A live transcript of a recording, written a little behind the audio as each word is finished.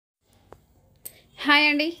Hi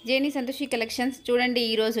అండి, జేని Santoshi collections. చూడండి,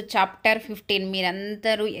 ఈరోజు చాప్టర్ 15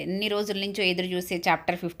 మీరందరూ ఎన్ని రోజుల నుంచో ఎదురు చూసే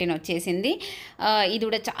చాప్టర్ 15 వచ్చేసింది. ఇది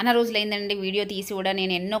కూడా చాలా రోజులైందండి వీడియో తీసి కూడా.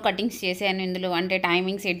 నేను ఎన్నో కటింగ్స్ చేశాను ఇందులో, అంటే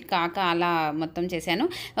టైమింగ్ సెట్ కాక అలా మొత్తం చేశాను.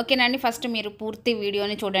 ఓకేనండి, ఫస్ట్ మీరు పూర్తి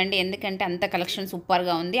వీడియోని చూడండి, ఎందుకంటే అంత కలెక్షన్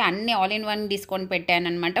సూపర్గా ఉంది. అన్నీ ఆల్ ఇన్ వన్ డిస్కౌంట్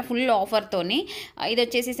పెట్టాను అనమాట, ఫుల్ ఆఫర్తోని. ఇది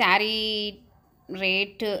వచ్చేసి శారీ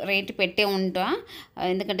రేట్ పెట్టే ఉంటా,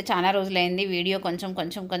 ఎందుకంటే చాలా రోజులైంది వీడియో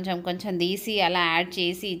కొంచెం తీసి అలా యాడ్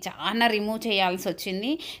చేసి చాలా రిమూవ్ చేయాల్సి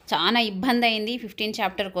వచ్చింది. చాలా ఇబ్బంది అయింది 15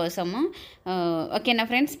 చాప్టర్ కోసము. ఓకేనా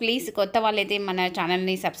ఫ్రెండ్స్, ప్లీజ్ కొత్త వాళ్ళైతే మన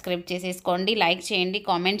ఛానల్ని సబ్స్క్రైబ్ చేసేసుకోండి, లైక్ చేయండి,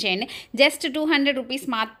 కామెంట్ చేయండి. జస్ట్ 200 రూపీస్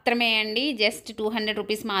మాత్రమే అండి, జస్ట్ 200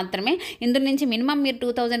 రూపీస్ మాత్రమే. ఇందులో నుంచి మినిమం మీరు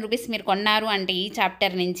 2000 రూపీస్ మీరు కొన్నారు అంటే ఈ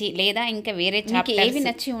చాప్టర్ నుంచి, లేదా ఇంకా వేరే చాప్టర్ ఏవి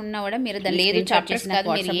నచ్చి ఉన్నా కూడా మీరు దాన్ని లేదు చాప్టర్స్ కాదు,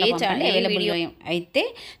 మీరు ఏ అవైలబుల్ అయితే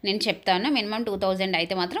నేను చెప్తాను. మినిమం 2000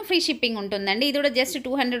 అయితే మాత్రం ఫ్రీ షిప్పింగ్ ఉంటుందండి. ఇది కూడా జస్ట్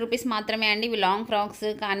 200 రూపీస్ మాత్రమే అండి. ఇవి లాంగ్ ఫ్రాక్స్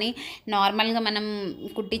కానీ నార్మల్గా మనం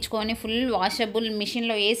కుట్టించుకొని ఫుల్ వాషబుల్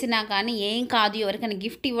మిషన్లో వేసినా కానీ ఏం కాదు, ఎవరికైనా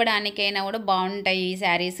గిఫ్ట్ ఇవ్వడానికైనా కూడా బాగుంటాయి ఈ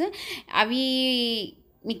శారీస్. అవి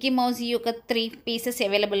మిక్కీ మౌస్ ఒక 3 పీసెస్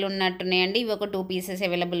అవైలబుల్ ఉన్నట్టున్నాయండి. ఇవి ఒక 2 పీసెస్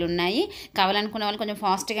అవైలబుల్ ఉన్నాయి. కావాలనుకున్న వాళ్ళు కొంచెం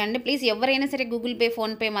ఫాస్ట్గా అండి ప్లీజ్. ఎవరైనా సరే గూగుల్ పే,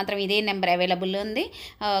 ఫోన్పే మాత్రం ఇదే నెంబర్ అవైలబుల్ ఉంది.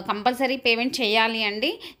 కంపల్సరీ పేమెంట్ చేయాలి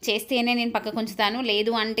అండి. చేస్తేనే నేను పక్కకు ఉంచుతాను,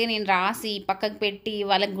 లేదు అంటే నేను రాసి పక్కకు పెట్టి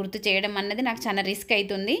వాళ్ళకి గుర్తు చేయడం అన్నది నాకు చాలా రిస్క్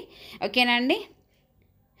అవుతుంది. ఓకేనా అండి,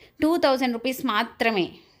 2000 రూపీస్ మాత్రమే.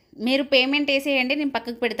 మీరు పేమెంట్ వేసేయండి, నేను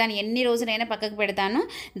పక్కకు పెడతాను, ఎన్ని రోజులైనా పక్కకు పెడతాను.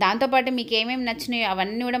 దాంతోపాటు మీకు ఏమేమి నచ్చినాయో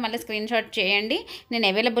అవన్నీ కూడా మళ్ళీ స్క్రీన్ షాట్ చేయండి. నేను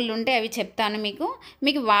అవైలబుల్ ఉంటే అవి చెప్తాను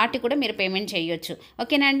మీకు వాటి కూడా మీరు పేమెంట్ చేయొచ్చు.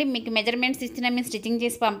 ఓకేనా అండి, మీకు మెజర్మెంట్స్ ఇచ్చినా మేము స్టిచ్చింగ్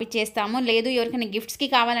చేసి పంపించేస్తాము. లేదు ఎవరికైనా గిఫ్ట్స్కి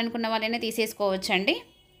కావాలనుకున్న వాళ్ళైనా తీసేసుకోవచ్చండి.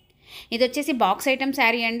 ఇది వచ్చేసి బాక్స్ ఐటమ్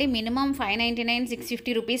శారీ అండి. Minimum 599,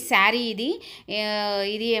 650 rupees sari.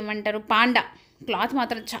 ఇది ఏమంటారు, పాండా క్లాత్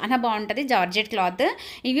మాత్రం చాలా బాగుంటుంది, జార్జెట్ క్లాత్.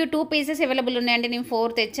 ఇవి 2 పీసెస్ అవైలబుల్ ఉన్నాయండి. నేను 4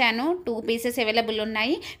 తెచ్చాను, 2 పీసెస్ అవైలబుల్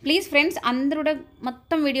ఉన్నాయి. ప్లీజ్ ఫ్రెండ్స్ అందరూ కూడా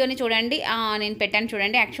మొత్తం వీడియోని చూడండి. నేను పెట్టాను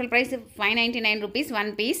చూడండి. యాక్చువల్ ప్రైస్ 599 రూపీస్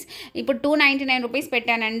 1 పీస్, ఇప్పుడు 299 రూపీస్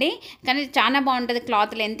పెట్టానండి. కానీ చాలా బాగుంటుంది,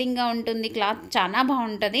 క్లాత్ లెంతింగ్గా ఉంటుంది, క్లాత్ చాలా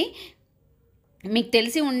బాగుంటుంది. మీకు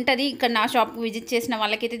తెలిసి ఉంటుంది, ఇక్కడ నా షాప్కి విజిట్ చేసిన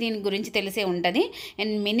వాళ్ళకైతే దీని గురించి తెలిసే ఉంటుంది.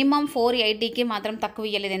 అండ్ మినిమం 480కి మాత్రం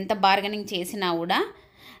తక్కువ ఇవ్వలేదు, ఎంత బార్గెనింగ్ చేసినా కూడా.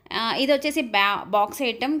 ఇది వచ్చేసి బాక్స్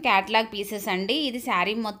ఐటమ్ క్యాట్లాగ్ పీసెస్ అండి. ఇది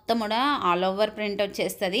శారీ మొత్తం కూడా ఆల్ ఓవర్ ప్రింట్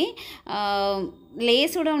వచ్చేస్తుంది.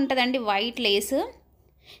 లేస్ కూడా ఉంటుందండి, వైట్ లేస్.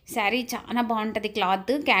 శారీ చాలా బాగుంటుంది,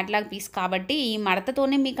 క్లాత్ క్యాట్లాగ్ పీస్ కాబట్టి ఈ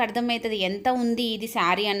మడతతోనే మీకు అర్థమవుతుంది ఎంత ఉంది ఇది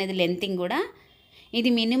శారీ అనేది, లెంతింగ్ కూడా.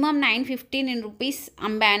 ఇది మినిమం 950 రూపీస్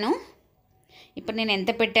అమ్మాను. ఇప్పుడు నేను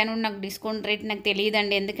ఎంత పెట్టాను నాకు డిస్కౌంట్ రేట్ నాకు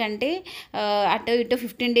తెలియదండి, ఎందుకంటే అటు ఇటు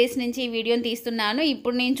 15 డేస్ నుంచి ఈ వీడియోని తీస్తున్నాను.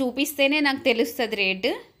 ఇప్పుడు నేను చూపిస్తేనే నాకు తెలుస్తుంది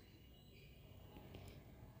రేటు.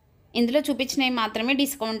 ఇందులో చూపించినవి మాత్రమే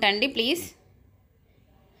డిస్కౌంట్ అండి ప్లీజ్.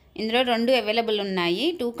 ఇందులో 2 అవైలబుల్ ఉన్నాయి,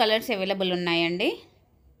 2 కలర్స్ అవైలబుల్ ఉన్నాయండి.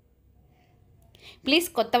 ప్లీజ్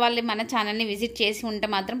కొత్త వాళ్ళు మన ఛానల్ని విజిట్ చేసి ఉంటే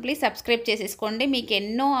మాత్రం ప్లీజ్ సబ్స్క్రైబ్ చేసేసుకోండి. మీకు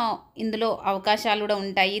ఎన్నో ఇందులో అవకాశాలు కూడా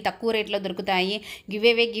ఉంటాయి, తక్కువ రేట్లో దొరుకుతాయి, గివ్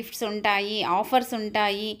అవే గిఫ్ట్స్ ఉంటాయి, ఆఫర్స్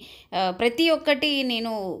ఉంటాయి. ప్రతి ఒక్కటి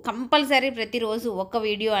నేను కంపల్సరీ ప్రతిరోజు ఒక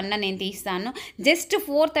వీడియో అన్న నేను తీస్తాను. జస్ట్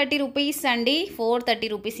 430 రూపీస్ అండి, 430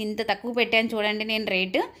 రూపీస్. ఇంత తక్కువ పెట్టాను చూడండి నేను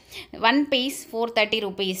rate. 1 piece 430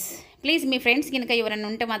 rupees. Please me friends కనుక ఎవరైనా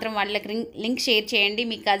ఉంటే మాత్రం వాళ్ళకి లింక్ షేర్ చేయండి.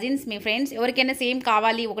 మీ కజిన్స్, మీ ఫ్రెండ్స్ ఎవరికైనా సేమ్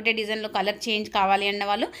కావాలి, ఒకటే డిజైన్లో కలర్ చేంజ్ కావాలి అన్న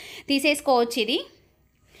వాళ్ళు తీసేసుకోవచ్చు ఇది,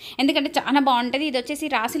 ఎందుకంటే చాలా బాగుంటుంది. ఇది వచ్చేసి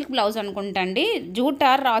రా సిల్క్ బ్లౌజ్ అనుకుంటా అండి, జూట్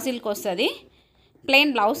ఆర్ రా సిల్క్ వస్తుంది,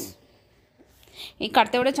 ప్లెయిన్ బ్లౌజ్. ఈ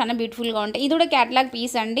కడితే కూడా చాలా బ్యూటిఫుల్గా ఉంటాయి. ఇది కూడా క్యాటలాగ్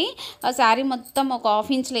పీస్ అండి. శారీ మొత్తం ఒక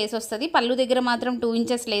 1/2 ఇంచ్ లేస్ వస్తుంది, పళ్ళు దగ్గర మాత్రం 2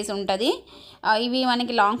 ఇంచెస్ లేస్ ఉంటుంది. ఇవి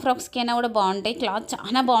మనకి లాంగ్ ఫ్రాక్స్కి అయినా కూడా బాగుంటాయి, క్లాత్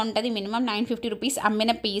చాలా బాగుంటుంది. మినిమం 950 రూపీస్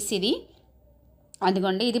అమ్మిన పీస్ ఇది.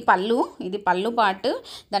 అదిగోండి, ఇది పళ్ళు పార్ట్,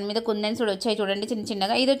 దాని మీద కుందన్స్ కూడా వచ్చాయి చూడండి చిన్న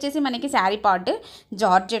చిన్నగా. ఇది వచ్చేసి మనకి sari part,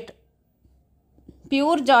 georgette,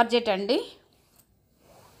 pure georgette అండి.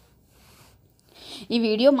 ఈ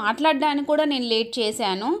వీడియో మాట్లాడడానికి కూడా నేను లేట్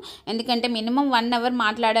చేశాను, ఎందుకంటే మినిమం 1 అవర్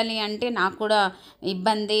మాట్లాడాలి అంటే నాకు కూడా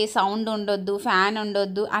ఇబ్బంది. సౌండ్ ఉండొద్దు, ఫ్యాన్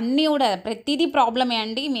ఉండొద్దు, అన్నీ కూడా ప్రతిదీ ప్రాబ్లమే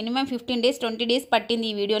అండి. మినిమం 15 డేస్ 20 డేస్ పట్టింది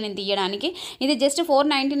ఈ వీడియో నేను తీయడానికి. ఇది జస్ట్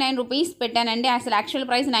 499 రూపీస్ పెట్టానండి. అసలు యాక్చువల్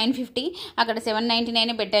ప్రైస్ 950, అక్కడ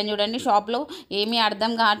 799 పెట్టాను చూడండి. షాప్లో ఏమీ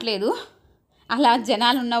అర్థం కావట్లేదు, అలా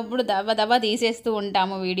జనాలు ఉన్నప్పుడు దబా తీసేస్తూ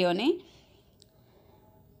ఉంటాము వీడియోని.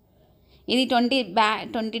 ఇది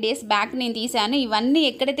 20 డేస్ బ్యాక్ నేను తీసాను. ఇవన్నీ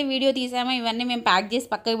ఎక్కడైతే వీడియో తీసామో ఇవన్నీ మేము ప్యాక్ చేసి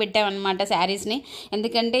పక్కకు పెట్టామన్నమాట శారీస్ని,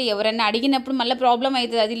 ఎందుకంటే ఎవరైనా అడిగినప్పుడు మళ్ళీ ప్రాబ్లం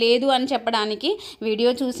అవుతుంది, అది లేదు అని చెప్పడానికి.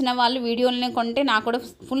 వీడియో చూసిన వాళ్ళు వీడియోలనే కొంటే నాకు కూడా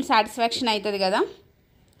ఫుల్ సాటిస్ఫాక్షన్ అవుతుంది కదా.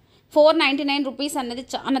 499 రూపీస్ అన్నది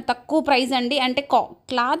చాలా తక్కువ ప్రైస్ అండి. అంటే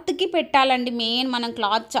క్లాత్కి పెట్టాలండి, మెయిన్ మనం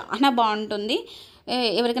క్లాత్ చాలా బాగుంటుంది.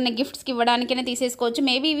 ఎవరికైనా గిఫ్ట్స్కి ఇవ్వడానికైనా తీసేసుకోవచ్చు.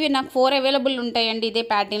 మేబీ ఇవి నాకు 4 అవైలబుల్ ఉంటాయండి ఇదే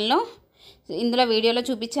ప్యాటర్న్లో. ఇందులో వీడియోలో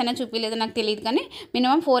చూపించానో చూపించలేదో నాకు తెలియదు, కానీ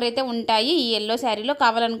మినిమం 4 అయితే ఉంటాయి ఈ ఎల్లో శారీలో.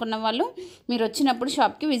 కావాలనుకున్న వాళ్ళు మీరు వచ్చినప్పుడు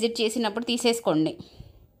షాప్కి విజిట్ చేసినప్పుడు తీసేసుకోండి.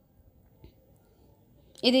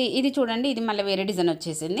 ఇది చూడండి, ఇది మళ్ళీ వేరే డిజైన్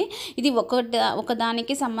వచ్చేసింది. ఇది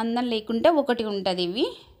ఒకదానికి సంబంధం లేకుండా ఒకటి ఉంటుంది. ఇవి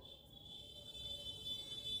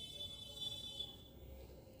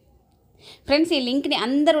ఫ్రెండ్స్, ఈ లింక్ని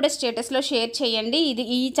అందరూ కూడా స్టేటస్లో షేర్ చేయండి.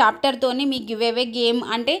 ఈ చాప్టర్తోని మీ గివ్ అవే గేమ్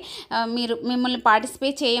అంటే మిమ్మల్ని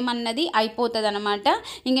పార్టిసిపేట్ చేయమన్నది అయిపోతుంది అనమాట.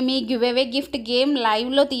 ఇంకా me give away gift game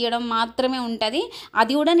లైవ్లో తీయడం మాత్రమే ఉంటుంది.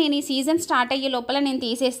 అది కూడా నేను ఈ సీజన్ స్టార్ట్ అయ్యే లోపల నేను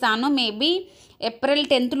తీసేస్తాను. మేబీ ఏప్రిల్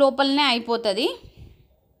 10th లోపలనే అయిపోతుంది.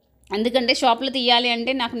 ఎందుకంటే షాప్లో తీయాలి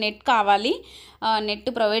అంటే నాకు నెట్ కావాలి. నెట్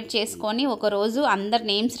ప్రొవైడ్ చేసుకొని ఒకరోజు అందరు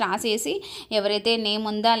నేమ్స్ రాసేసి ఎవరైతే నేమ్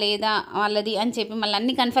ఉందా లేదా వాళ్ళది అని చెప్పి మళ్ళీ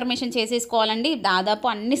అన్ని కన్ఫర్మేషన్ చేసేసుకోవాలండి. దాదాపు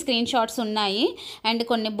అన్ని స్క్రీన్ షాట్స్ ఉన్నాయి అండ్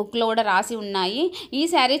కొన్ని బుక్లో కూడా రాసి ఉన్నాయి. ఈ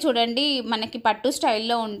శారీ చూడండి, మనకి పట్టు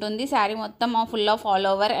స్టైల్లో ఉంటుంది. శారీ మొత్తం full of all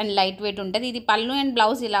over and light weight ఉంటుంది. ఇది పళ్ళు అండ్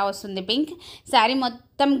బ్లౌజ్ ఇలా వస్తుంది పింక్. శారీ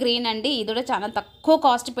మొత్తం గ్రీన్ అండి. ఇది కూడా చాలా తక్కువ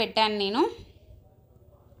కాస్ట్ పెట్టాను నేను,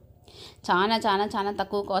 చాలా చాలా చాలా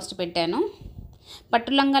తక్కువ కాస్ట్ పెట్టాను.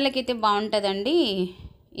 పట్టు లంగాలకైతే బాగుంటుందండి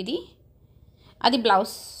ఇది. అది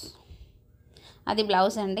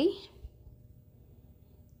బ్లౌజ్ అండి.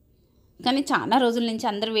 కానీ చాలా రోజుల నుంచి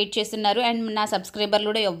అందరూ వెయిట్ చేస్తున్నారు అండ్ నా సబ్స్క్రైబర్లు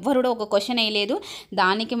కూడా ఎవ్వరు కూడా ఒక క్వశ్చన్ వేయలేదు.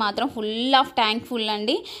 దానికి మాత్రం ఫుల్ ఆఫ్ థ్యాంక్ఫుల్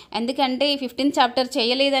అండి. ఎందుకంటే 15th చాప్టర్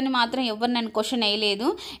చేయలేదని మాత్రం ఎవరు నన్ను క్వశ్చన్ వేయలేదు.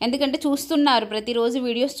 ఎందుకంటే చూస్తున్నారు, ప్రతిరోజు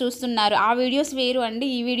వీడియోస్ చూస్తున్నారు. ఆ వీడియోస్ వేరు అండి,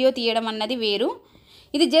 ఈ వీడియో తీయడం అన్నది వేరు.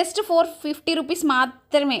 ఇది జస్ట్ 450 రూపీస్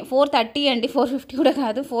మాత్రమే. 430 అండి, 450 కూడా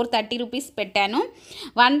కాదు, 430 రూపీస్ పెట్టాను.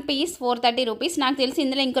 1 పీస్ 430 రూపీస్. నాకు తెలిసి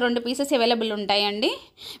ఇందులో ఇంకా 2 పీసెస్ అవైలబుల్ ఉంటాయండి.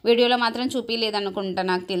 వీడియోలో మాత్రం చూపించలేదనుకుంటా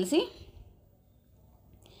నాకు తెలిసి.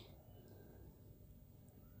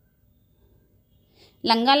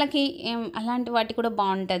 లంగాలకి అలాంటి వాటి కూడా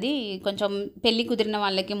బాగుంటుంది. కొంచెం పెళ్ళి కుదిరిన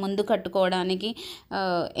వాళ్ళకి ముందు కట్టుకోవడానికి,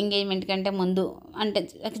 ఎంగేజ్మెంట్ కంటే ముందు అంటే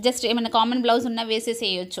జస్ట్ ఏమైనా కామన్ బ్లౌజ్ ఉన్నా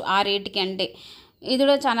వేసేసేయచ్చు ఆ రేటుకి. అంటే ఇది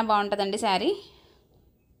కూడా చాలా బాగుంటుందండి శారీ.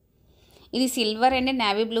 ఇది సిల్వర్ అండ్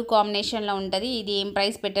నేవీ బ్లూ కాంబినేషన్లో ఉంటుంది. ఇది ఏం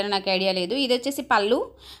ప్రైస్ పెట్టారో నాకు ఐడియా లేదు. ఇది వచ్చేసి పళ్ళు.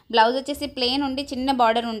 బ్లౌజ్ వచ్చేసి ప్లెయిన్ ఉండి చిన్న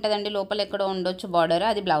బార్డర్ ఉంటుందండి, లోపల ఎక్కడో ఉండొచ్చు బార్డర్,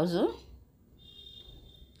 అది బ్లౌజు.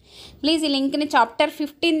 ప్లీజ్ ఈ లింక్ని చాప్టర్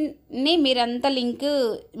 15ని మీరంతా లింక్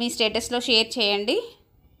మీ స్టేటస్లో షేర్ చేయండి.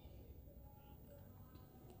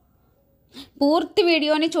 పూర్తి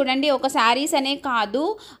వీడియోని చూడండి. ఒక శారీస్ అనే కాదు,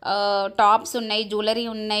 టాప్స్ ఉన్నాయి, జ్యువెలరీ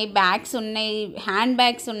ఉన్నాయి, బ్యాగ్స్ ఉన్నాయి, హ్యాండ్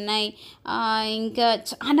బ్యాగ్స్ ఉన్నాయి, ఇంకా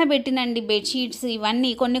చాలా పెట్టినండి. బెడ్షీట్స్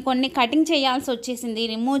ఇవన్నీ కొన్ని కటింగ్ చేయాల్సి వచ్చేసింది,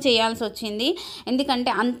 రిమూవ్ చేయాల్సి వచ్చింది.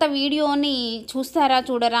 ఎందుకంటే అంత వీడియోని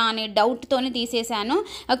చూడరా అనే డౌట్తోని తీసేశాను.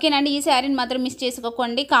 ఓకేనండి, ఈ శారీని మాత్రం మిస్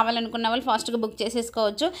చేసుకోకండి. కావాలనుకున్న వాళ్ళు ఫాస్ట్గా బుక్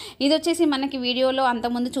చేసేసుకోవచ్చు. ఇది వచ్చేసి మనకి వీడియోలో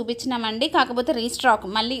అంతకుముందు చూపించినామండి, కాకపోతే రీస్టాక్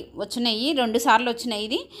మళ్ళీ వచ్చినాయి, 2 సార్లు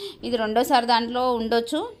వచ్చినాయి. ఇది రెండోసారి దాంట్లో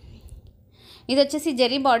ఉండొచ్చు. ఇది వచ్చేసి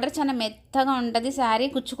జరీ బార్డర్, చాలా మెత్తగా ఉంటుంది శారీ,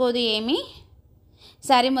 కుచ్చుకోదు ఏమి.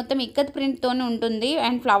 శారీ మొత్తం ఇక్కత్ ప్రింట్తోనే ఉంటుంది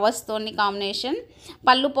అండ్ ఫ్లవర్స్తోని కాంబినేషన్.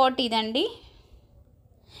 పళ్ళు పాట్ ఇదండి.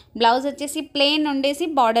 బ్లౌజ్ వచ్చేసి ప్లెయిన్ ఉండేసి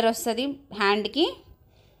బార్డర్ వస్తుంది హ్యాండ్కి,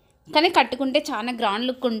 కానీ కట్టుకుంటే చాలా గ్రాండ్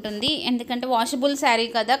లుక్ ఉంటుంది. ఎందుకంటే వాషబుల్ శారీ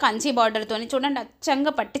కదా, కంచి బార్డర్తోని. చూడండి,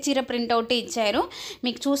 అచ్చంగా పట్టు చీర ప్రింట్ అవుట్ ఇచ్చారు.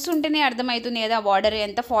 మీకు చూస్తుంటేనే అర్థమవుతుంది కదా బార్డర్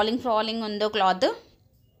ఎంత ఫాలింగ్ ఉందో క్లాత్.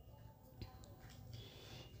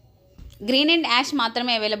 గ్రీన్ అండ్ యాష్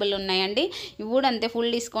మాత్రమే అవైలబుల్ ఉన్నాయండి. ఇవి కూడా అంతే,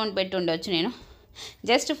 ఫుల్ డిస్కౌంట్ పెట్టి ఉండొచ్చు నేను.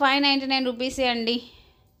 జస్ట్ 599 రూపీసే అండి.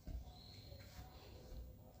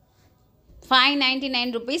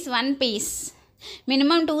 599 రూపీస్ 1 పీస్.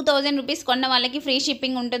 మినిమం 2000 రూపీస్ కొన్న వాళ్ళకి ఫ్రీ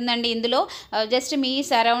షిప్పింగ్ ఉంటుందండి. ఇందులో జస్ట్ మీ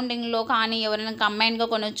సరౌండింగ్లో కానీ ఎవరైనా కంబైన్గా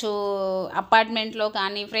కొనవచ్చు, అపార్ట్మెంట్లో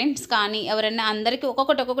కానీ ఫ్రెండ్స్ కానీ ఎవరైనా, అందరికీ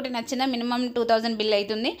ఒక్కొక్కటి నచ్చిన మినిమం 2000 బిల్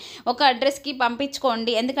అవుతుంది. ఒక అడ్రస్కి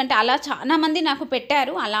పంపించుకోండి. ఎందుకంటే అలా చాలామంది నాకు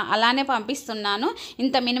పెట్టారు, అలానే పంపిస్తున్నాను.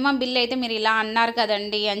 ఇంత మినిమం బిల్ అయితే మీరు ఇలా అన్నారు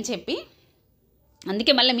కదండి అని చెప్పి,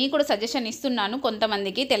 అందుకే మళ్ళీ మీకు కూడా సజెషన్ ఇస్తున్నాను.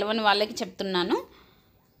 కొంతమందికి తెలియని వాళ్ళకి చెప్తున్నాను.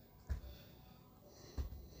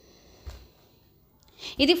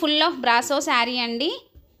 ఇది ఫుల్ ఆఫ్ బ్రాసో శారీ అండి.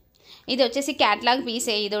 ఇది వచ్చేసి క్యాట్లాగ్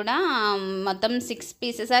పీసే. ఇది కూడా మొత్తం 6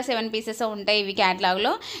 పీసెస్ 7 పీసెస్ ఉంటాయి ఇవి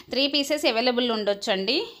క్యాట్లాగ్లో. 3 పీసెస్ అవైలబుల్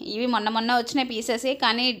ఉండొచ్చండి. ఇవి మొన్న వచ్చిన పీసెసే,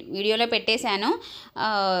 కానీ వీడియోలో పెట్టేశాను.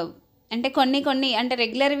 అంటే కొన్ని అంటే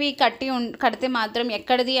రెగ్యులర్వి కడితే మాత్రం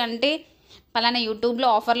ఎక్కడిది అంటే పలానా యూట్యూబ్లో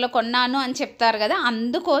ఆఫర్లో కొన్నాను అని చెప్తారు కదా,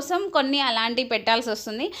 అందుకోసం కొన్ని అలాంటివి పెట్టాల్సి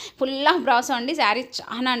వస్తుంది. ఫుల్ ఆఫ్ బ్రాసో అండి. శారీ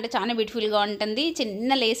చాలా అంటే చాలా బ్యూటిఫుల్గా ఉంటుంది.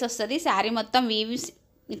 చిన్న లేస్ వస్తుంది. శారీ మొత్తం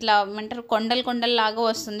ఇట్లా ఏమంటారు కొండలు కొండల్లాగా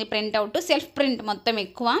వస్తుంది ప్రింట్అవుట్, సెల్ఫ్ ప్రింట్ మొత్తం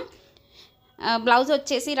ఎక్కువ. బ్లౌజ్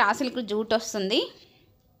వచ్చేసి రా సిల్క్ జూట్ వస్తుంది.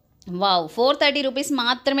 వావ్, 430 రూపీస్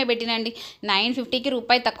మాత్రమే పెట్టినండి. 950కి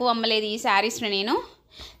రూపాయి తక్కువ అమ్మలేదు ఈ శారీస్ని నేను.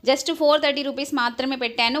 జస్ట్ 430 రూపీస్ మాత్రమే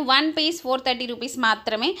పెట్టాను. 1 పీస్ 430 రూపీస్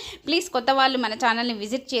మాత్రమే. ప్లీజ్ కొత్త వాళ్ళు మన ఛానల్ని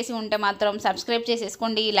విజిట్ చేసి ఉంటే మాత్రం సబ్స్క్రైబ్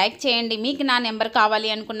చేసేసుకోండి, లైక్ చేయండి. మీకు నా నెంబర్ కావాలి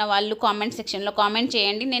అనుకున్న వాళ్ళు కామెంట్ సెక్షన్లో కామెంట్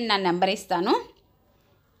చేయండి, నేను నా నెంబర్ ఇస్తాను.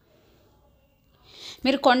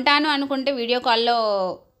 మీరు కొంటాను అనుకుంటే వీడియో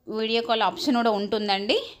కాల్ ఆప్షన్ కూడా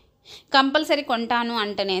ఉంటుందండి. కంపల్సరీ కొంటాను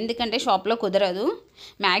అంటేనే, ఎందుకంటే షాప్లో కుదరదు.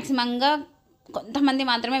 మ్యాక్సిమంగా కొంతమంది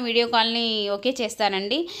మాత్రమే వీడియో కాల్ని ఓకే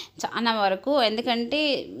చేస్తారండి చాలా వరకు, ఎందుకంటే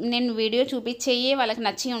నేను వీడియో చూపించేయే వాళ్ళకి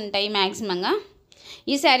నచ్చి ఉంటాయి మ్యాక్సిమంగా.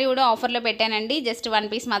 ఈ శారీ కూడా ఆఫర్లో పెట్టానండి, జస్ట్ 1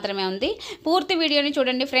 పీస్ మాత్రమే ఉంది. పూర్తి వీడియోని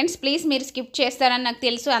చూడండి ఫ్రెండ్స్, ప్లీజ్. మీరు స్కిప్ చేస్తారని నాకు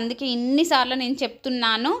తెలుసు, అందుకే ఇన్నిసార్లు నేను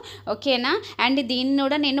చెప్తున్నాను, ఓకేనా. అండ్ దీన్ని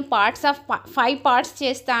కూడా నేను 5 పార్ట్స్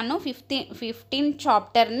చేస్తాను. 15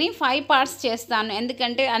 చాప్టర్ని 5 పార్ట్స్ చేస్తాను,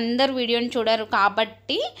 ఎందుకంటే అందరు వీడియోని చూడరు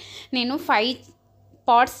కాబట్టి నేను 5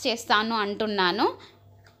 పార్ట్స్ చేస్తాను అంటున్నాను.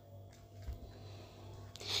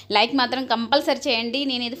 లైక్ మాత్రం కంపల్సరీ చేయండి.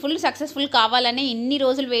 నేను ఇది ఫుల్ సక్సెస్ఫుల్ కావాలని ఇన్ని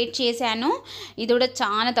రోజులు వెయిట్ చేశాను. ఇది కూడా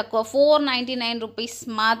చాలా తక్కువ, 499 రూపీస్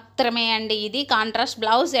మాత్రమే అండి. ఇది కాంట్రాస్ట్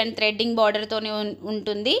బ్లౌజ్ అండ్ థ్రెడ్డింగ్ బార్డర్తోనే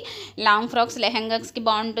ఉంటుంది. లాంగ్ ఫ్రాక్స్, లెహంగాస్కి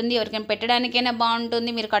బాగుంటుంది, ఎవరికైనా పెట్టడానికైనా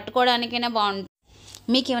బాగుంటుంది, మీరు కట్టుకోవడానికైనా బాగుంటుంది.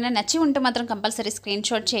 మీకు ఏమైనా నచ్చి ఉంటే మాత్రం కంపల్సరీ స్క్రీన్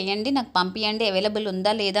షాట్ చేయండి, నాకు పంపించండి. అవైలబుల్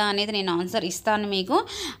ఉందా లేదా అనేది నేను ఆన్సర్ ఇస్తాను మీకు,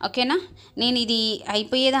 ఓకేనా. నేను ఇది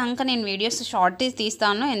అయిపోయేదాకా నేను వీడియోస్ షార్ట్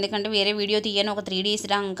తీస్తాను, ఎందుకంటే వేరే వీడియో తీయను ఒక 3 days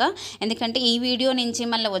దాకా, ఎందుకంటే ఈ వీడియో నుంచి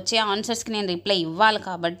మళ్ళీ వచ్చే ఆన్సర్స్కి నేను రిప్లై ఇవ్వాలి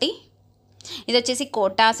కాబట్టి. ఇది వచ్చేసి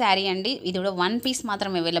కోటా శారీ అండి. ఇది కూడా 1 పీస్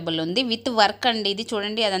మాత్రం అవైలబుల్ ఉంది, విత్ వర్క్ అండి. ఇది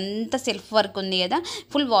చూడండి, అదంతా సెల్ఫ్ వర్క్ ఉంది కదా,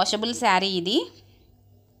 ఫుల్ వాషబుల్ శారీ. ఇది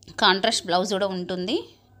కాంట్రాస్ట్ బ్లౌజ్ కూడా ఉంటుంది.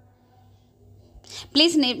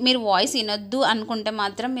 ప్లీజ్ మీరు వాయిస్ వినొద్దు అనుకుంటే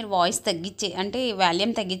మాత్రం మీరు వాయిస్ అంటే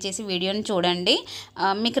వాల్యూమ్ తగ్గించేసి వీడియోని చూడండి.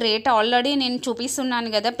 మీకు రేట్ ఆల్రెడీ నేను చూపిస్తున్నాను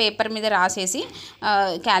కదా పేపర్ మీద రాసేసి,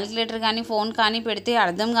 క్యాలిక్యులేటర్ కానీ ఫోన్ కానీ పెడితే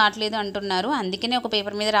అర్థం కావట్లేదు అంటున్నారు, అందుకనే ఒక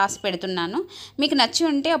పేపర్ మీద రాసి పెడుతున్నాను. మీకు నచ్చి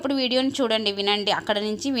ఉంటే అప్పుడు వీడియోని చూడండి, వినండి, అక్కడ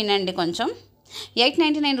నుంచి వినండి కొంచెం.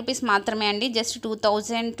 899 రూపీస్ మాత్రమే అండి, జస్ట్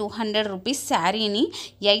 2200 రూపీస్ శారీని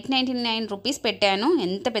 899 రూపీస్ పెట్టాను.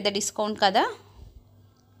 ఎంత పెద్ద డిస్కౌంట్ కదా.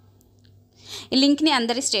 ఈ లింక్ని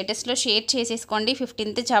అందరి స్టేటస్లో షేర్ చేసేసుకోండి.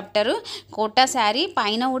 15th చాప్టర్ కోటా శారీ,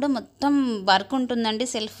 పైన కూడా మొత్తం వర్క్ ఉంటుందండి,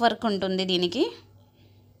 సెల్ఫ్ వర్క్ ఉంటుంది దీనికి.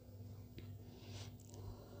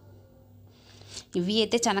 ఇవి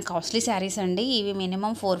అయితే చాలా కాస్ట్లీ శారీస్ అండి. ఇవి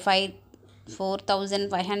మినిమం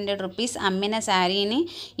 4500 రూపీస్ అమ్మిన శారీని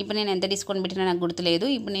ఇప్పుడు నేను ఎంత డిస్కౌంట్ పెట్టినా నాకు గుర్తులేదు.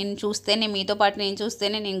 ఇప్పుడు నేను చూస్తేనే, మీతో పాటు నేను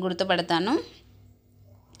చూస్తేనే నేను గుర్తుపడతాను.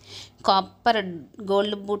 కాపర్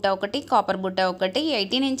గోల్డ్ బూటా ఒకటి, కాపర్ బూటా ఒకటి,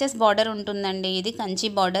 18 inches బార్డర్ ఉంటుందండి. ఇది కంచి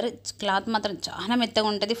బార్డర్, క్లాత్ మాత్రం చాలా మెత్తగా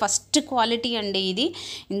ఉంటుంది, ఫస్ట్ క్వాలిటీ అండి ఇది.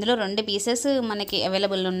 ఇందులో 2 పీసెస్ మనకి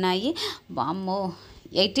అవైలబుల్ ఉన్నాయి. వామ్మో,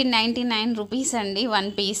 1899 రూపీస్ అండి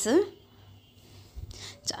 1 పీస్.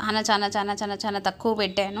 చాలా చాలా చాలా చాలా చాలా తక్కువ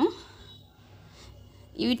పెట్టాను.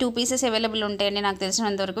 ఇవి 2 పీసెస్ అవైలబుల్ ఉంటాయండి నాకు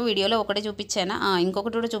తెలిసినంతవరకు. వీడియోలో ఒకటే చూపించాను,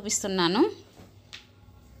 ఇంకొకటి కూడా చూపిస్తున్నాను.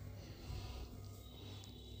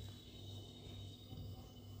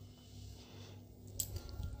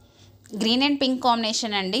 గ్రీన్ అండ్ పింక్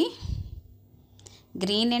కాంబినేషన్ అండి,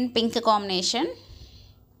 గ్రీన్ అండ్ పింక్ కాంబినేషన్,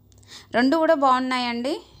 2 కూడా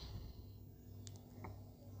బాగున్నాయండి.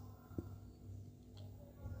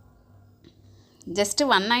 జస్ట్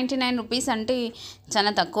 199 రూపీస్ అంటే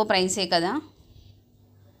చాలా తక్కువ ప్రైసే కదా.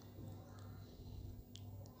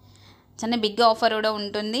 చాలా బిగ్ ఆఫర్ కూడా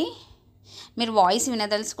ఉంటుంది. మీరు వాయిస్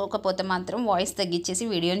వినదలుచుకోకపోతే మాత్రం వాయిస్ తగ్గించేసి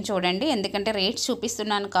వీడియోని చూడండి, ఎందుకంటే రేట్స్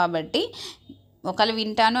చూపిస్తున్నాను కాబట్టి. ఒకవేళ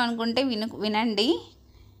వింటాను అనుకుంటే వినండి.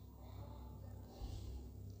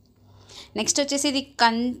 నెక్స్ట్ వచ్చేసి ఇది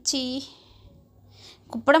కంచి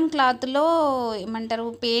కుప్పడం క్లాత్లో ఏమంటారు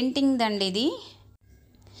పెయింటింగ్ దండి. ఇది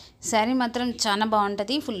శారీ మాత్రం చాలా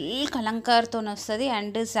బాగుంటుంది, ఫుల్ కలంకార్తో వస్తుంది.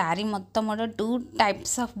 అండ్ శారీ మొత్తం కూడా 2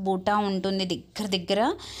 types ఆఫ్ బూటా ఉంటుంది దగ్గర.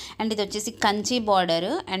 అండ్ ఇది వచ్చేసి కంచి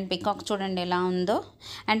బార్డర్ అండ్ పికాక్ చూడండి ఎలా ఉందో.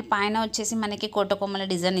 అండ్ పైన వచ్చేసి మనకి కోటకొమ్మల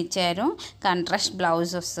డిజైన్ ఇచ్చారు, కాంట్రాస్ట్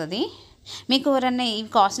బ్లౌజ్ వస్తుంది. మీకు ఎవరన్నా ఈ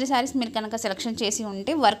కాస్ట్లీ శారీస్ మీరు కనుక సెలెక్షన్ చేసి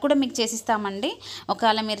ఉంటే వర్క్ కూడా మీకు చేసిస్తామండి.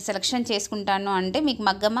 ఒకవేళ మీరు సెలెక్షన్ చేసుకుంటాను అంటే మీకు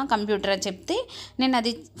మగ్గమా కంప్యూటర్ చెప్తే నేను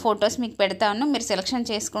అది ఫొటోస్ మీకు పెడతాను. మీరు సెలెక్షన్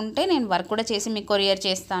చేసుకుంటే నేను వర్క్ కూడా చేసి మీకు కొరియర్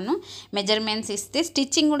చేస్తాను. మెజర్మెంట్స్ ఇస్తే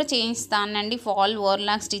స్టిచ్చింగ్ కూడా చేయిస్తానండి. ఫాల్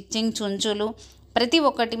ఓవర్లాక్ స్టిచ్చింగ్, చుంచులు, ప్రతి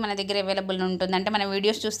ఒక్కటి మన దగ్గర అవైలబుల్ ఉంటుంది. అంటే మన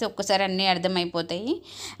వీడియోస్ చూస్తే ఒక్కసారి అన్నీ అర్థమైపోతాయి.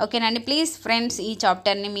 ఓకేనండి. ప్లీజ్ ఫ్రెండ్స్ ఈ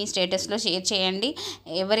చాప్టర్ని మీ స్టేటస్లో షేర్ చేయండి.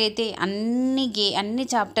 ఎవరైతే అన్ని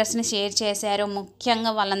చాప్టర్స్ని షేర్ చేశారో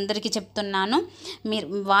ముఖ్యంగా వాళ్ళందరికీ చెప్తున్నాను, మీరు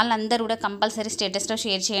వాళ్ళందరూ కూడా కంపల్సరీ స్టేటస్లో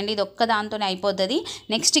షేర్ చేయండి. ఇది ఒక్క దాంతోనే అయిపోతుంది.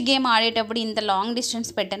 నెక్స్ట్ గేమ్ ఆడేటప్పుడు ఇంత లాంగ్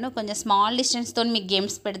డిస్టెన్స్ పెట్టాను, కొంచెం స్మాల్ డిస్టెన్స్తో మీకు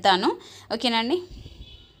గేమ్స్ పెడతాను. ఓకేనండి.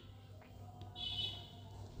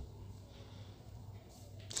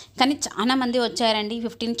 కానీ చాలామంది వచ్చారండి.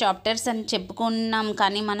 15 చాప్టర్స్ అని చెప్పుకున్నాం,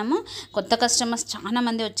 కానీ మనము కొత్త కస్టమర్స్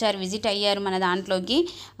చాలామంది వచ్చారు, విజిట్ అయ్యారు మన దాంట్లోకి.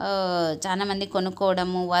 చాలామంది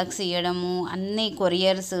కొనుక్కోవడము, వర్క్స్ ఇవ్వడము, అన్ని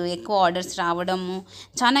కొరియర్స్, ఎక్కువ ఆర్డర్స్ రావడము,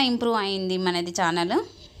 చాలా ఇంప్రూవ్ అయింది మనది ఛానల్.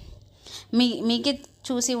 మీకే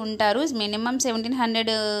చూసి ఉంటారు. మినిమం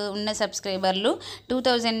 1700 ఉన్న సబ్స్క్రైబర్లు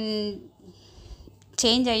 2000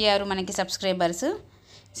 చేంజ్ అయ్యారు మనకి సబ్స్క్రైబర్స్.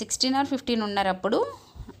 16 or 15 ఉన్నారు అప్పుడు,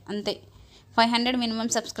 అంతే. 500 మినిమం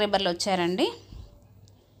సబ్స్క్రైబర్లు వచ్చారండి.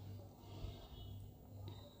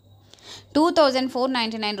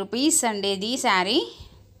 2499 రూపీస్ అండి ఇది శారీ.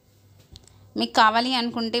 మీకు కావాలి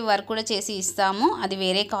అనుకుంటే వర్క్ కూడా చేసి ఇస్తాము, అది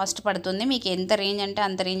వేరే కాస్ట్ పడుతుంది. మీకు ఎంత రేంజ్ అంటే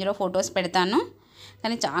అంత రేంజ్లో ఫొటోస్ పెడతాను.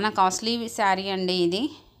 కానీ చాలా కాస్ట్లీ శారీ అండి ఇది.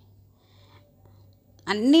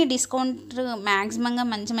 అన్నీ డిస్కౌంట్ మ్యాక్సిమంగా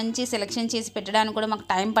మంచి మంచి సెలెక్షన్ చేసి పెట్టడానికి కూడా మాకు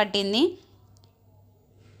టైం పట్టింది.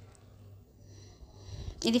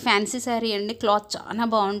 ఇది ఫ్యాన్సీ శారీ అండి, క్లాత్ చాలా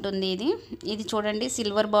బాగుంటుంది. ఇది చూడండి,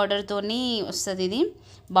 సిల్వర్ బార్డర్తోని వస్తుంది. ఇది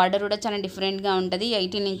బార్డర్ కూడా చాలా డిఫరెంట్గా ఉంటుంది.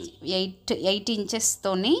 8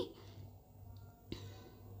 ఇంచెస్తోని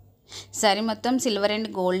శారీ మొత్తం సిల్వర్ అండ్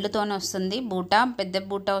గోల్డ్తోనే వస్తుంది. బూటా, పెద్ద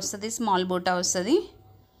బూటా వస్తుంది, స్మాల్ బూటా వస్తుంది.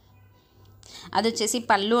 అది వచ్చేసి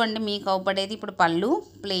పళ్ళు అండి, మీకు అవపడేది. ఇప్పుడు పళ్ళు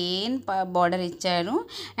ప్లెయిన్ బార్డర్ ఇచ్చారు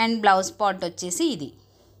అండ్ బ్లౌజ్ పార్ట్ వచ్చేసి ఇది.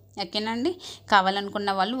 ఓకేనండి. కావాలనుకున్న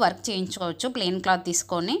వాళ్ళు వర్క్ చేయించుకోవచ్చు ప్లెయిన్ క్లాత్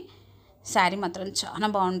తీసుకొని. శారీ మాత్రం చాలా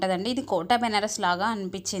బాగుంటుందండి. ఇది కోటా బెనారస్ లాగా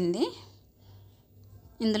అనిపించింది.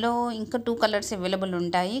 ఇందులో ఇంకా 2 కలర్స్ అవైలబుల్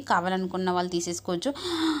ఉంటాయి, కావాలనుకున్న వాళ్ళు తీసేసుకోవచ్చు.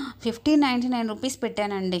 1599 రూపీస్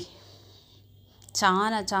పెట్టానండి.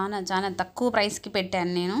 చాలా చాలా చాలా తక్కువ ప్రైస్కి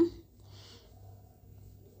పెట్టాను నేను.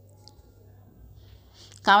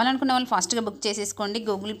 కావాలనుకున్న వాళ్ళు ఫాస్ట్గా బుక్ చేసేసుకోండి.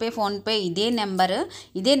 గూగుల్ పే, ఫోన్పే ఇదే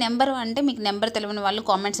నెంబరు అంటే మీకు నెంబర్ తెలియని వాళ్ళు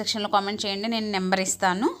కామెంట్ సెక్షన్లో కామెంట్ చేయండి, నేను నెంబర్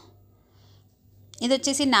ఇస్తాను. ఇది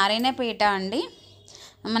వచ్చేసి నారాయణపేట అండి.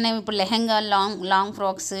 మనం ఇప్పుడు lehenga, long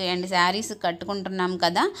frocks and saris కట్టుకుంటున్నాం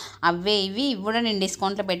కదా, ఇవి కూడా నేను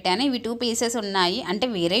డిస్కౌంట్లో పెట్టాను. ఇవి 2 పీసెస్ ఉన్నాయి, అంటే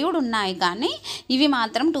వేరే కూడా ఉన్నాయి, కానీ ఇవి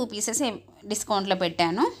మాత్రం 2 పీసెస్ డిస్కౌంట్లో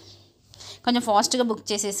పెట్టాను. కొంచెం ఫాస్ట్గా బుక్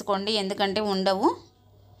చేసేసుకోండి, ఎందుకంటే ఉండవు.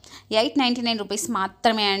 899 రూపీస్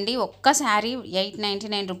మాత్రమే అండి. ఒక్క శారీ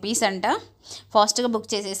 899 రూపీస్ అంట. ఫాస్ట్గా బుక్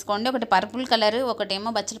చేసేసుకోండి. ఒకటి పర్పుల్ కలర్, ఒకటేమో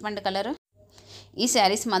బచ్చలపండు కలర్. ఈ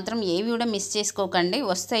శారీస్ మాత్రం ఏవి కూడా మిస్ చేసుకోకండి,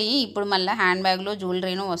 వస్తాయి. ఇప్పుడు మళ్ళీ హ్యాండ్ బ్యాగ్లో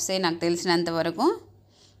జ్యువెలరీను వస్తాయి నాకు తెలిసినంత వరకు.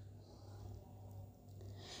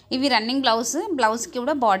 ఇవి రన్నింగ్ బ్లౌజ్కి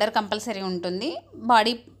కూడా బార్డర్ కంపల్సరీ ఉంటుంది.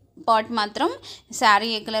 బాడీ పార్ట్ మాత్రం శారీ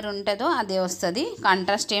ఏ కలర్ ఉంటుందో అదే వస్తుంది.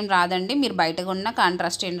 కాంట్రాస్ట్ ఏం రాదండి, మీరు బయట కొన్న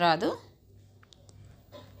కాంట్రాస్ట్ ఏం రాదు.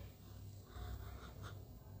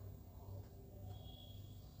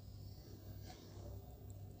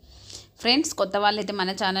 ఫ్రెండ్స్, కొత్త వాళ్ళైతే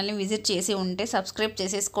మన ఛానల్ని విజిట్ చేసి ఉంటే సబ్స్క్రైబ్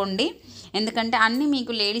చేసేసుకోండి, ఎందుకంటే అన్నీ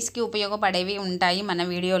మీకు లేడీస్కి ఉపయోగపడేవి ఉంటాయి మన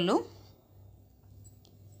వీడియోలు.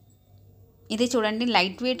 ఇది చూడండి,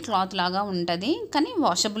 లైట్ వెయిట్ క్లాత్ లాగా ఉంటుంది, కానీ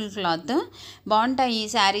వాషబుల్ క్లాత్. బాగుంటాయి ఈ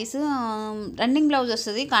శారీస్. రన్నింగ్ బ్లౌజ్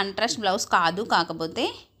వస్తుంది, కాంట్రాస్ట్ బ్లౌజ్ కాదు, కాకపోతే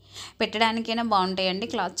పెట్టడానికైనా బాగుంటాయండి.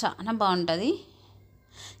 క్లాత్ చాలా బాగుంటుంది.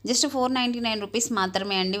 జస్ట్ 499 రూపీస్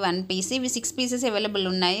మాత్రమే అండి 1 పీస్. ఇవి 6 పీసెస్ అవైలబుల్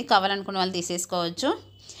ఉన్నాయి, కావాలనుకున్న వాళ్ళు తీసేసుకోవచ్చు.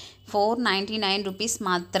 499 రూపీస్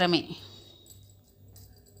మాత్రమే.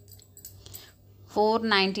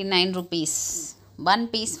 499 రూపీస్ 1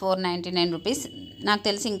 పీస్. 499 రూపీస్. నాకు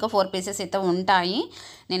తెలిసి ఇంకా 4 పీసెస్ అయితే ఉంటాయి.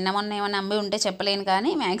 నిన్న మొన్న ఏమైనా అమ్మి ఉంటే చెప్పలేను,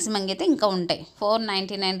 కానీ మ్యాక్సిమం అయితే ఇంకా ఉంటాయి.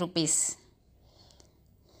 499 రూపీస్.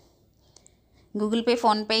 గూగుల్ పే,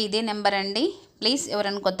 ఫోన్పే ఇదే నెంబర్ అండి. ప్లీజ్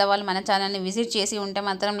ఎవరైనా కొత్త వాళ్ళు మన ఛానల్ని విజిట్ చేసి ఉంటే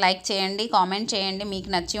మాత్రం లైక్ చేయండి, కామెంట్ చేయండి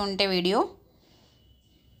మీకు నచ్చి ఉంటే వీడియో.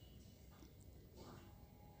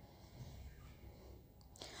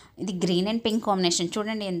 ఇది గ్రీన్ అండ్ పింక్ కాంబినేషన్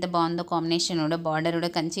చూడండి ఎంత బాగుందో కాంబినేషన్. కూడా బార్డర్ కూడా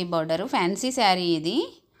కంచి బార్డరు, ఫ్యాన్సీ శారీ ఇది.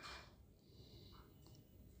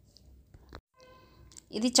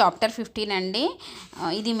 ఇది చాప్టర్ 15 అండి.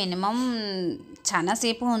 ఇది మినిమం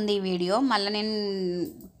చాలాసేపు ఉంది ఈ వీడియో. మళ్ళీ నేను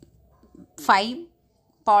 5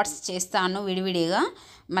 పార్ట్స్ చేస్తాను విడివిడిగా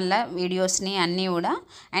మళ్ళీ వీడియోస్ని అన్నీ కూడా.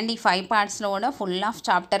 అండ్ ఈ 5 పార్ట్స్లో కూడా ఫుల్ ఆఫ్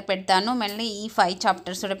చాప్టర్ పెడతాను. మళ్ళీ ఈ 5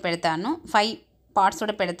 చాప్టర్స్ కూడా పెడతాను, 5 పార్ట్స్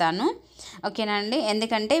కూడా పెడతాను. ఓకేనండి.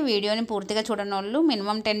 ఎందుకంటే వీడియోని పూర్తిగా చూడని వాళ్ళు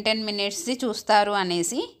మినిమం 10 మినిట్స్ చూస్తారు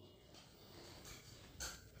అనేసి.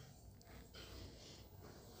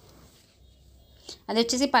 అది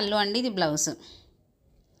వచ్చేసి పళ్ళు అండి, ఇది బ్లౌజ్.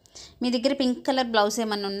 మీ దగ్గర పింక్ కలర్ బ్లౌజ్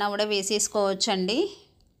ఏమన్నా ఉన్నా కూడా వేసేసుకోవచ్చు అండి.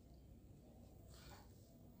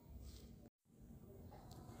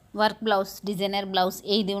 వర్క్ బ్లౌజ్, డిజైనర్ బ్లౌజ్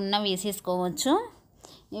ఏది ఉన్నా వేసేసుకోవచ్చు.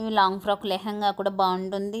 ఇవి లాంగ్ ఫ్రాక్ లెహంగా కూడా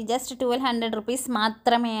బాగుంటుంది. జస్ట్ 1200 రూపీస్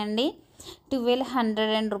మాత్రమే అండి.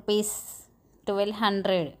 1200 రూపీస్,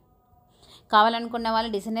 1200. కావాలనుకున్న వాళ్ళు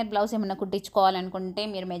డిజైనర్ బ్లౌజ్ ఏమైనా కుట్టించుకోవాలనుకుంటే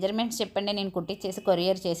మీరు మెజర్మెంట్స్ చెప్పండి, నేను కుట్టించేసి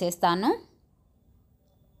కొరియర్ చేసేస్తాను.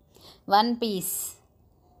 1 పీస్.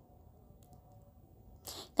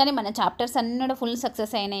 కానీ మన చాప్టర్స్ అన్నీ కూడా ఫుల్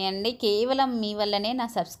సక్సెస్ అయినాయండి, కేవలం మీ వల్లనే, నా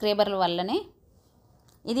సబ్స్క్రైబర్ల వల్లనే.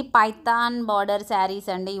 ఇది పైథాన్ బార్డర్ శారీస్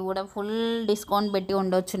అండి. ఇవి కూడా ఫుల్ డిస్కౌంట్ పెట్టి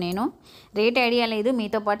ఉండొచ్చు, నేను రేట్ ఐడియా లేదు,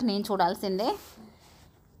 మీతో పాటు నేను చూడాల్సిందే.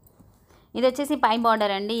 ఇది వచ్చేసి పై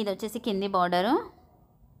బార్డర్ అండి, ఇది వచ్చేసి కింది బార్డరు.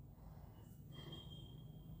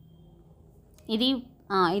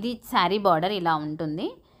 ఇది శారీ బార్డర్ ఇలా ఉంటుంది.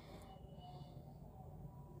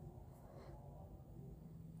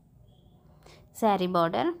 శారీ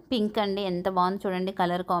బార్డర్ పింక్ అండి, ఎంత బాగుంది చూడండి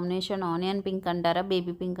కలర్ కాంబినేషన్. ఆనియన్ పింక్ అంటారా,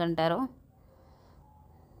 బేబీ పింక్ అంటారో.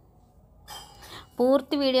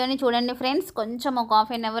 పూర్తి వీడియోని చూడండి ఫ్రెండ్స్, కొంచెం ఒక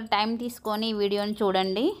హాఫ్ అన్ అవర్ టైం తీసుకొని ఈ వీడియోని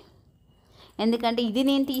చూడండి. ఎందుకంటే ఇది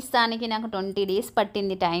నేను తీస్తానికి నాకు 20 days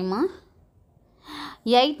పట్టింది టైమ్.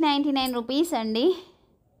 899 రూపీస్ అండి.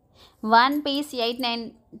 1 piece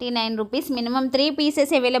 899 rupees. Minimum 3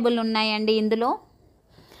 pieces available ఉన్నాయండి ఇందులో.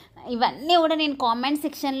 ఇవన్నీ కూడా నేను కామెంట్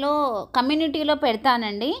సెక్షన్లో కమ్యూనిటీలో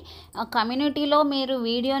పెడతానండి. కమ్యూనిటీలో మీరు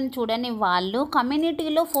వీడియోని చూడని వాళ్ళు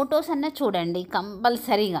కమ్యూనిటీలో ఫొటోస్ అన్న చూడండి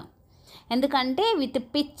కంపల్సరీగా. ఎందుకంటే విత్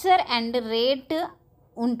పిక్చర్ అండ్ రేట్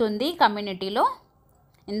ఉంటుంది కమ్యూనిటీలో.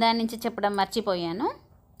 ఇందా నుంచి చెప్పడం మర్చిపోయాను.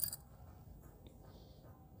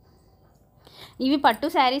 ఇవి పట్టు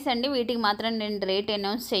శారీస్ అండి, వీటికి మాత్రం నేను రేట్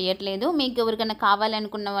అనౌన్స్ చేయట్లేదు. మీకు ఎవరికైనా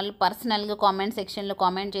కావాలనుకున్న వాళ్ళు పర్సనల్గా కామెంట్ సెక్షన్లో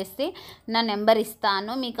కామెంట్ చేస్తే నా నెంబర్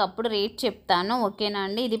ఇస్తాను, మీకు అప్పుడు రేట్ చెప్తాను. ఓకేనా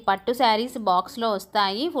అండి. ఇది పట్టు శారీస్ బాక్స్లో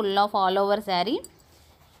వస్తాయి, full of all over sari.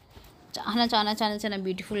 చాలా చాలా చాలా చాలా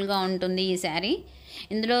బ్యూటిఫుల్గా ఉంటుంది ఈ శారీ.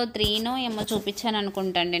 ఇందులో 3 ఏమో చూపించాను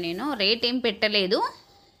అనుకుంటాండి, నేను రేట్ ఏం పెట్టలేదు.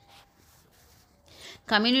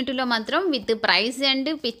 కమ్యూనిటీలో మాత్రం విత్ ప్రైస్ అండ్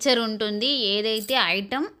పిక్చర్ ఉంటుంది, ఏదైతే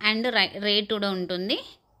ఐటమ్ అండ్ రేట్ కూడా ఉంటుంది.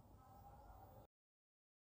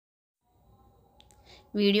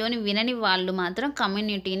 వీడియోని వినని వాళ్ళు మాత్రం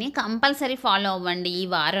కమ్యూనిటీని కంపల్సరీ ఫాలో అవ్వండి ఈ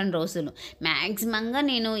వారం రోజులు. మ్యాక్సిమంగా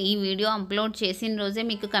నేను ఈ వీడియో అప్లోడ్ చేసిన రోజే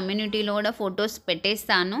మీకు కమ్యూనిటీలో కూడా ఫొటోస్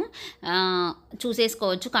పెట్టేస్తాను,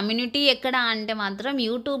 చూసేసుకోవచ్చు. కమ్యూనిటీ ఎక్కడ అంటే మాత్రం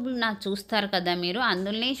యూట్యూబ్ నాకు చూస్తారు కదా మీరు,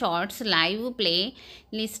 అందులోనే షార్ట్స్, లైవ్, ప్లే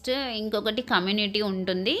లిస్ట్, ఇంకొకటి కమ్యూనిటీ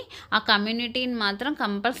ఉంటుంది. ఆ కమ్యూనిటీని మాత్రం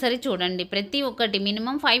కంపల్సరీ చూడండి. ప్రతి ఒక్కటి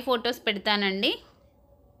మినిమం 5 ఫొటోస్ పెడతానండి.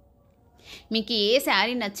 మీకు ఏ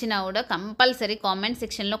శారీ నచ్చినా కూడా కంపల్సరీ కామెంట్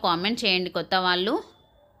సెక్షన్లో కామెంట్ చేయండి కొత్త వాళ్ళు.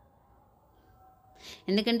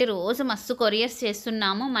 ఎందుకంటే రోజు మస్తు కొరియర్స్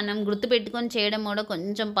చేస్తున్నాము, మనం గుర్తుపెట్టుకొని చేయడం కూడా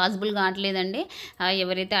కొంచెం పాసిబుల్ కావట్లేదండి.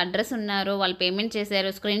 ఎవరైతే అడ్రస్ ఉన్నారో వాళ్ళు పేమెంట్ చేశారో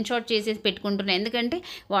స్క్రీన్ షాట్ చేసేసి పెట్టుకుంటున్నారు. ఎందుకంటే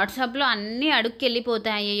వాట్సాప్లో అన్నీ అడుక్కి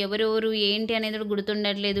వెళ్ళిపోతాయి, ఎవరెవరు ఏంటి అనేది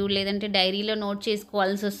గుర్తుండట్లేదు, లేదంటే డైరీలో నోట్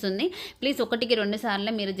చేసుకోవాల్సి వస్తుంది. ప్లీజ్ 1కి 2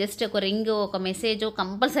 సార్లు మీరు జస్ట్ ఒక రింగ్, ఒక మెసేజ్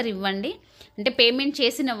కంపల్సరీ ఇవ్వండి, అంటే పేమెంట్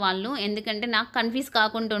చేసిన వాళ్ళు. ఎందుకంటే నాకు కన్ఫ్యూజ్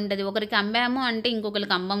కాకుండా ఉంటుంది, ఒకరికి అమ్మాము అంటే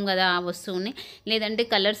ఇంకొకరికి అమ్మం కదా ఆ వస్తువుని, లేదంటే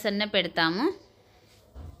కలర్స్ అన్నీ పెడతాము.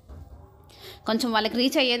 కొంచెం వాళ్ళకి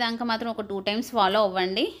రీచ్ అయ్యేదాకా మాత్రం ఒక 2 times ఫాలో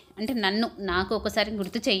అవ్వండి, అంటే నాకు ఒకసారి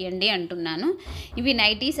గుర్తు చేయండి అంటున్నాను. ఇవి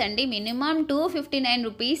నైటీస్ అండి. మినిమం 259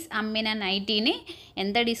 రూపీస్ అమ్మిన నైటీని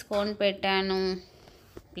ఎంత డిస్కౌంట్ పెట్టాను,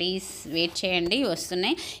 ప్లీజ్ వెయిట్ చేయండి,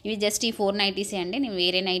 వస్తున్నాయి. ఇవి జస్ట్ ఈ 4 నైటీసే అండి, నేను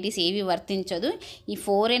వేరే నైటీస్ ఏవి వర్తించదు. ఈ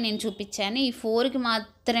 4 నేను చూపించాను, ఈ 4కి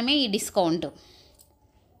మాత్రమే ఈ డిస్కౌంట్.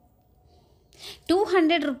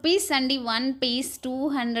 200 రూపీస్ అండి. 1 piece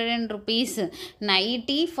 200 rupees.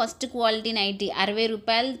 Nightie first quality nightie 60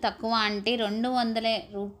 రూపాయలు తక్కువ, అంటే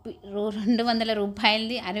 200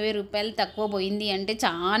 రూపాయలది 60 రూపాయలు తక్కువ పోయింది అంటే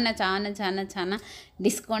చాలా చాలా చాలా చాలా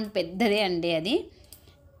డిస్కౌంట్ పెద్దదే అండి అది.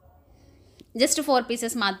 జస్ట్ 4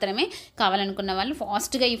 పీసెస్ మాత్రమే. కావాలనుకున్న వాళ్ళు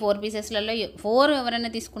ఫాస్ట్గా ఈ 4 పీసెస్లలో 4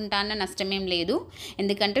 ఎవరైనా తీసుకుంటా అన్న నష్టమేం లేదు,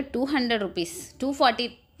 ఎందుకంటే 200 రూపీస్ 240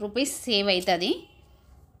 రూపీస్ సేవ్ అవుతుంది.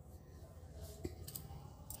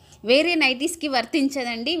 వేరే నైటీస్కి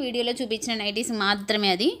వర్తించదండి, వీడియోలో చూపించిన నైటీస్ మాత్రమే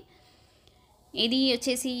అది. ఇది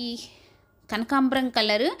వచ్చేసి కనకాంబరం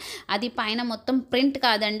కలర్, అది పైన మొత్తం ప్రింట్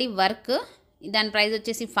కాదండి, వర్క్. దాని ప్రైస్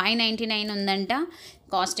వచ్చేసి 599 ఉందంట.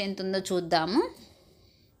 కాస్ట్ ఎంత ఉందో చూద్దాము.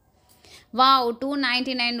 వావ్,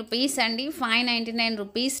 299 రూపీస్ అండి. 599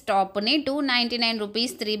 రూపీస్ టాప్ని, 299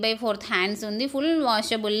 రూపీస్ 3/4 హ్యాండ్స్ ఉంది, ఫుల్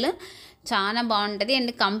వాషబుల్, చాలా బాగుంటుంది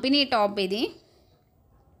అండ్ కంపెనీ టాప్ ఇది.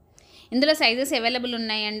 ఇందులో సైజెస్ అవైలబుల్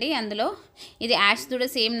ఉన్నాయండి. అందులో ఇది యాష్ కూడా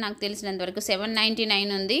సేమ్ నాకు తెలిసినంత వరకు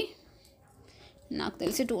 799 ఉంది. నాకు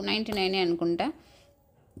తెలిసి 299 అనుకుంటా.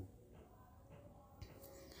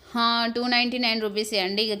 299 రూపీసే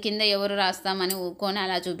అండి. ఇక కింద ఎవరు రాస్తామని ఊకొని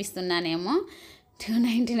అలా చూపిస్తున్నానేమో.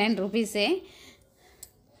 299 రూపీసే.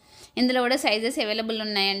 ఇందులో కూడా సైజెస్ అవైలబుల్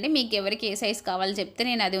ఉన్నాయండి. మీకు ఎవరికి ఏ సైజ్ కావాలో చెప్తే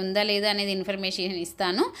నేను అది ఉందా లేదా అనేది ఇన్ఫర్మేషన్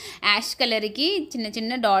ఇస్తాను. యాష్ కలర్కి చిన్న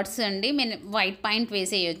చిన్న డాట్స్ అండి, మేము వైట్ పాయింట్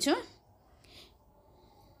వేసేయచ్చు.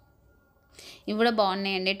 ఇవి కూడా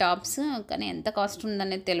బాగున్నాయండి టాప్స్. కానీ ఎంత కాస్ట్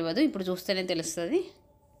ఉందనేది తెలియదు, ఇప్పుడు చూస్తేనే తెలుస్తుంది.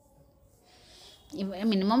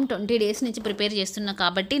 మినిమం 20 డేస్ నుంచి ప్రిపేర్ చేస్తున్నా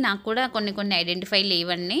కాబట్టి నాకు కూడా కొన్ని ఐడెంటిఫై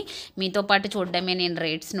లేవండి. మీతో పాటు చూడడమే నేను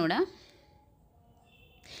రేట్స్ కూడా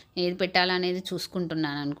ఏది పెట్టాలనేది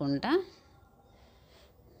చూసుకుంటున్నాను అనుకుంటా.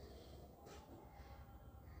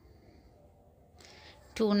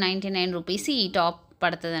 ₹299 ఈ టాప్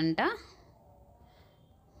పడుతుందంట.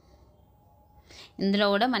 ఇందులో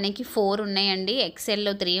కూడా మనకి 4 ఉన్నాయండి.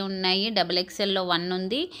 ఎక్సెల్లో 3 ఉన్నాయి, XXLలో 1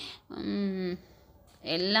 ఉంది,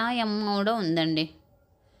 ఎం కూడా ఉందండి.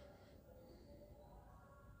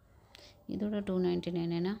 ఇది కూడా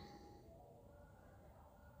 299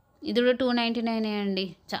 ఇది కూడా 299 అండి.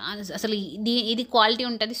 చాలా అసలు ఇది క్వాలిటీ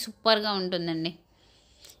ఉంటుంది, సూపర్గా ఉంటుందండి.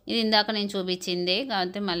 ఇది ఇందాక నేను చూపించిందే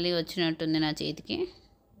కాకపోతే మళ్ళీ వచ్చినట్టుంది నా చేతికి.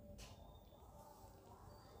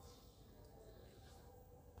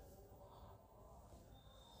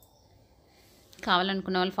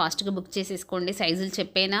 కావాలనుకున్న వాళ్ళు ఫాస్ట్గా బుక్ చేసేసుకోండి. సైజులు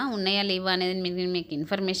చెప్పేనా ఉన్నాయా లేవా అనేది మీకు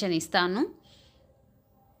ఇన్ఫర్మేషన్ ఇస్తాను.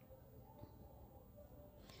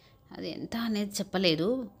 అది ఎంత అనేది చెప్పలేదు.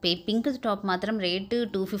 పింక్ టాప్ మాత్రం రేటు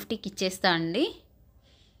 250కి ఇచ్చేస్తా అండి.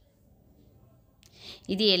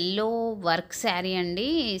 ఇది ఎల్లో వర్క్ శారీ అండి.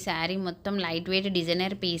 శారీ మొత్తం లైట్ వెయిట్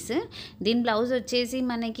డిజైనర్ పీస్. దీని బ్లౌజ్ వచ్చేసి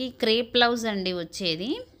మనకి క్రేప్ బ్లౌజ్ అండి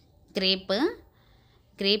వచ్చేది.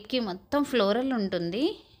 క్రేప్కి మొత్తం ఫ్లోరల్ ఉంటుంది.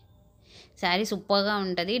 శారీ సూపర్గా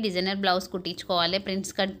ఉంటుంది. డిజైనర్ బ్లౌజ్ కుట్టించుకోవాలి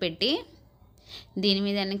ప్రింట్స్ కట్ పెట్టి. దీని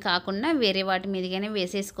మీదనే కాకుండా వేరే వాటి మీదగానే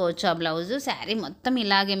వేసేసుకోవచ్చు ఆ బ్లౌజు. శారీ మొత్తం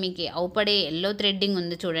ఇలాగే మీకు అవుపడే ఎల్లో థ్రెడ్డింగ్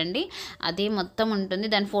ఉంది చూడండి, అదే మొత్తం ఉంటుంది.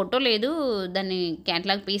 దాని ఫోటో లేదు, దాని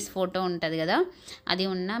క్యాటలాగ్ పీస్ ఫోటో ఉంటుంది కదా, అది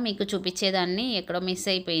ఉన్నా మీకు చూపించేదాన్ని, ఎక్కడో మిస్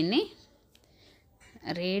అయిపోయింది.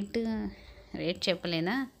 రేట్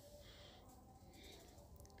చెప్పలేదా?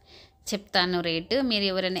 చెప్తాను రేటు. మీరు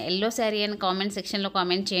ఎవరైనా ఎల్లో శారీ అని కామెంట్ సెక్షన్లో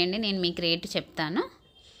కామెంట్ చేయండి, నేను మీకు రేటు చెప్తాను.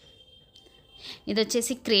 ఇది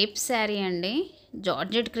వచ్చేసి క్రేప్ శారీ అండి.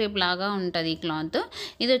 జార్జెట్ క్రేప్ లాగా ఉంటుంది ఈ క్లాత్.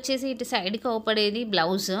 ఇది వచ్చేసి ఇటు సైడ్కి అవుపడేది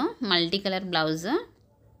బ్లౌజ్, మల్టీ కలర్ బ్లౌజ్.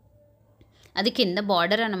 అది కింద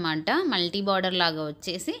బార్డర్ అనమాట, మల్టీ బార్డర్ లాగా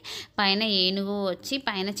వచ్చేసి పైన ఏనుగు వచ్చి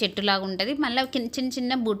పైన చెట్టులాగా ఉంటుంది. మళ్ళీ చిన్న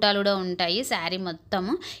చిన్న బూటాలు కూడా ఉంటాయి శారీ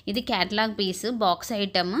మొత్తము. ఇది క్యాటలాగ్ పీస్, బాక్స్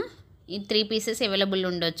ఐటమ్. ఈ 3 పీసెస్ అవైలబుల్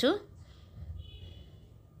ఉండొచ్చు.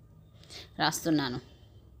 రాస్తున్నాను.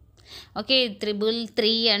 ఓకే,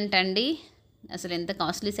 333 అంటండి. అసలు ఎంత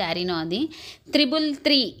కాస్ట్లీ శారీనో అది.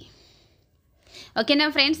 333. ఓకేనా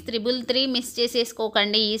ఫ్రెండ్స్, 333 మిస్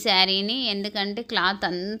చేసేసుకోకండి ఈ శారీని, ఎందుకంటే క్లాత్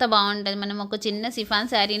అంత బాగుంటుంది. మనం ఒక చిన్న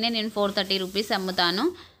సిఫాన్ శారీనే నేను 430 రూపీస్ అమ్ముతాను.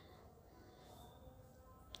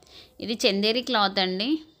 ఇది చందేరి క్లాత్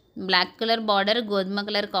అండి. బ్లాక్ కలర్ బార్డర్, గోధుమ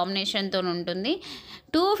కలర్ కాంబినేషన్తో ఉంటుంది.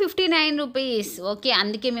 259 రూపీస్. ఓకే,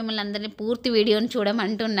 అందుకే మిమ్మల్ని అందరినీ పూర్తి వీడియోని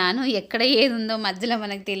చూడమంటున్నాను. ఎక్కడ ఏది ఉందో మధ్యలో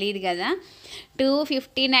మనకు తెలియదు కదా.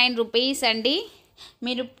 259 రూపీస్ అండి.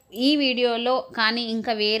 మీరు ఈ వీడియోలో కానీ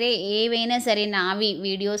ఇంకా వేరే ఏవైనా సరే నావి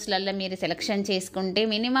వీడియోస్లలో మీరు సెలెక్షన్ చేసుకుంటే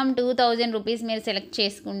మినిమం 2000 రూపీస్ మీరు సెలెక్ట్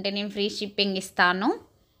చేసుకుంటే నేను ఫ్రీ షిప్పింగ్ ఇస్తాను.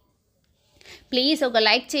 ప్లీజ్ ఒక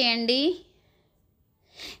లైక్ చేయండి.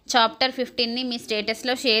 చాప్టర్ 15ని మీ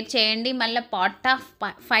స్టేటస్లో షేర్ చేయండి. మళ్ళీ పార్ట్ ఆఫ్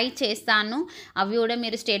 5 చేస్తాను, అవి కూడా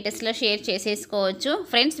మీరు స్టేటస్లో షేర్ చేసేసుకోవచ్చు.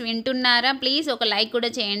 ఫ్రెండ్స్ వింటున్నారా? ప్లీజ్ ఒక లైక్ కూడా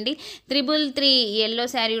చేయండి. 333 ఎల్లో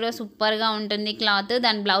శారీ కూడా సూపర్గా ఉంటుంది క్లాత్.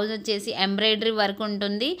 దాని బ్లౌజ్ వచ్చేసి ఎంబ్రాయిడరీ వర్క్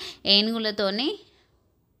ఉంటుంది ఏనుగులతోని.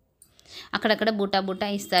 అక్కడక్కడ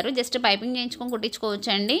బూటా ఇస్తారు, జస్ట్ పైపింగ్ చేయించుకొని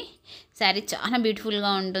కుట్టించుకోవచ్చు అండి. శారీ చాలా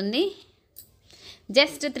బ్యూటిఫుల్గా ఉంటుంది.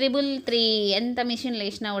 జస్ట్ 333. ఎంత మిషన్లు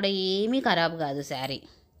వేసినా కూడా ఏమీ ఖరాబ్ కాదు శారీ.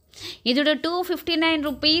 ఇది కూడా 259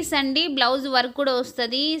 రూపీస్ అండి. బ్లౌజ్ వర్క్ కూడా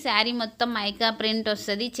వస్తుంది. శారీ మొత్తం మైకా ప్రింట్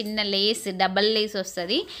వస్తుంది. చిన్న లేస్, డబల్ లేస్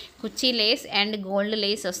వస్తుంది, కుర్చీ లేస్ అండ్ గోల్డ్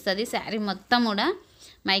లేస్ వస్తుంది. శారీ మొత్తం కూడా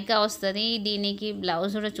మైకా వస్తుంది. దీనికి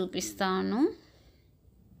బ్లౌజ్ కూడా చూపిస్తాను.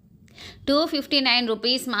 259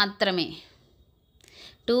 రూపీస్ మాత్రమే.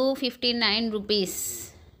 259 రూపీస్.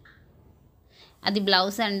 అది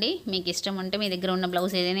బ్లౌజ్ అండి. మీకు ఇష్టం ఉంటే మీ దగ్గర ఉన్న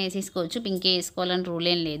బ్లౌజ్ ఏదైనా వేసేసుకోవచ్చు, పింకే వేసుకోవాలని రూల్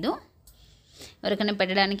ఏం లేదు. ఎవరికైనా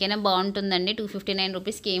పెట్టడానికైనా బాగుంటుందండి. 259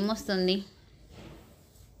 రూపీస్కి ఏమొస్తుంది?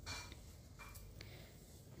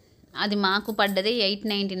 అది మాకు పడ్డది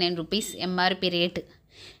 899 రూపీస్ ఎంఆర్పి రేట్.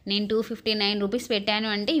 నేను 259 రూపీస్ పెట్టాను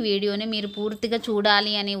అంటే ఈ వీడియోని మీరు పూర్తిగా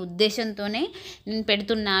చూడాలి అనే ఉద్దేశంతోనే నేను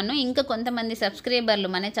పెడుతున్నాను. ఇంకా కొంతమంది సబ్స్క్రైబర్లు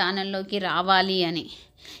మన ఛానల్లోకి రావాలి అని.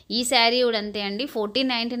 ఈ శారీ కూడా అంతే అండి,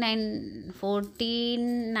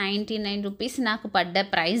 1499 రూపీస్ నాకు పడ్డ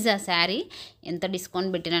ప్రైస్ ఆ శారీ. ఎంత డిస్కౌంట్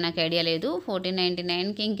పెట్టినా నాకు ఐడియా లేదు.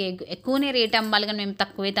 1499కి ఇంక ఎక్కువనే రేట్ అమ్మాలి కానీ మేము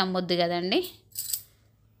తక్కువే అమ్మొద్దు కదండి.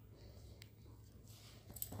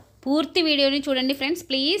 పూర్తి వీడియోని చూడండి ఫ్రెండ్స్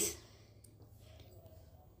ప్లీజ్.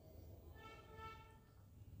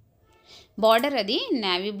 బార్డర్ అది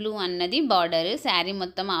నేవీ బ్లూ అన్నది బార్డర్. శారీ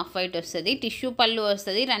మొత్తం ఆఫ్ వైట్ వస్తుంది, టిష్యూ పళ్ళు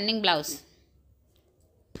వస్తుంది, రన్నింగ్ బ్లౌజ్.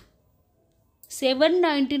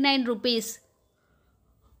 799 రూపీస్,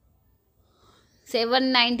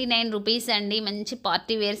 799 రూపీస్ అండి. మంచి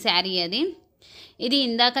పార్టీ వేర్ శారీ అది. ఇది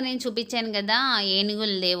ఇందాక నేను చూపించాను కదా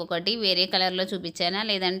ఏనుగులదే ఒకటి, వేరే కలర్లో చూపించానా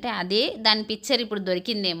లేదంటే అదే దాని పిక్చర్ ఇప్పుడు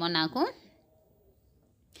దొరికిందేమో నాకు.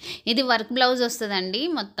 ఇది వర్క్ బ్లౌజ్ వస్తుందండి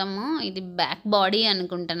మొత్తము. ఇది బ్యాక్ బాడీ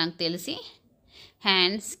అనుకుంటా నాకు తెలిసి.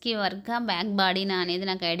 హ్యాండ్స్కి వర్క్ బ్యాక్ బాడీనా అనేది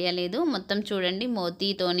నాకు ఐడియా లేదు. మొత్తం చూడండి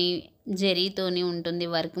మోతీతోని జరీతోని ఉంటుంది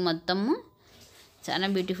వర్క్ మొత్తము. చాలా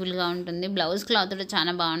బ్యూటిఫుల్గా ఉంటుంది. బ్లౌజ్ క్లాత్ కూడా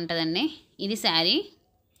చాలా బాగుంటుందండి. ఇది శారీ.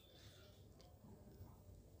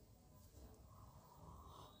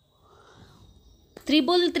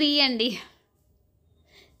 $333 అండి.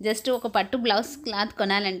 జస్ట్ ఒక పట్టు బ్లౌజ్ క్లాత్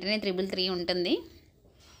కొనాలంటేనే 333 ఉంటుంది.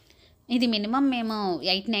 ఇది మినిమం మేము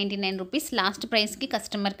 899 రూపీస్ లాస్ట్ ప్రైస్కి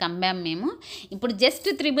కస్టమర్కి అమ్మాము మేము. ఇప్పుడు జస్ట్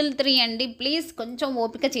 333 అండి. ప్లీజ్ కొంచెం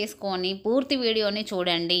ఓపిక చేసుకొని పూర్తి వీడియోని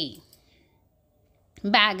చూడండి.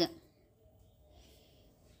 బ్యాగ్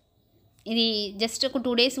ఇది జస్ట్ ఒక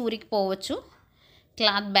 2 డేస్ ఊరికి పోవచ్చు.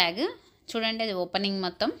 క్లాత్ బ్యాగ్ చూడండి, అది ఓపెనింగ్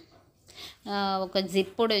మొత్తం. ఒక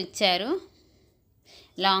జిప్ కూడా ఇచ్చారు,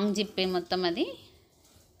 లాంగ్ జిప్పే మొత్తం అది.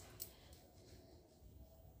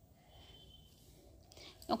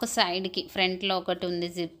 ఒక సైడ్కి ఫ్రంట్లో ఒకటి ఉంది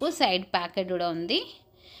జిప్, సైడ్ ప్యాకెట్ కూడా ఉంది.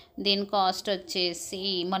 దీని కాస్ట్ వచ్చేసి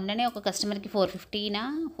మొన్ననే ఒక కస్టమర్కి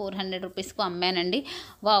 400 రూపీస్కు అమ్మానండి.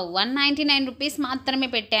 వావ్, 199 రూపీస్ మాత్రమే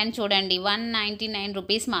పెట్టాను చూడండి. 199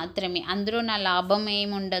 రూపీస్ మాత్రమే. అందులో నా లాభం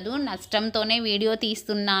ఏముండదు, నష్టంతోనే వీడియో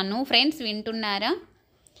తీస్తున్నాను. ఫ్రెండ్స్ వింటున్నారా?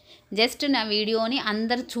 జస్ట్ నా వీడియోని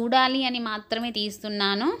అందరు చూడాలి అని మాత్రమే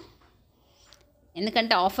తీస్తున్నాను.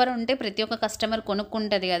 ఎందుకంటే ఆఫర్ ఉంటే ప్రతి ఒక్క కస్టమర్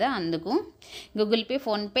కొనుక్కుంటుంది కదా, అందుకు. గూగుల్ పే,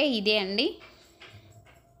 ఫోన్పే ఇదే అండి.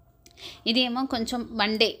 ఇదేమో కొంచెం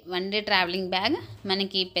వన్ డే ట్రావెలింగ్ బ్యాగ్.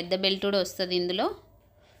 మనకి పెద్ద బెల్ట్ కూడా వస్తుంది ఇందులో.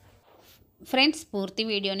 ఫ్రెండ్స్ పూర్తి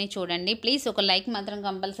వీడియోని చూడండి ప్లీజ్. ఒక లైక్ మాత్రం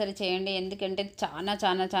కంపల్సరీ చేయండి, ఎందుకంటే చాలా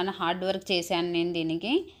చాలా చాలా హార్డ్ వర్క్ చేశాను నేను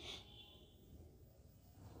దీనికి.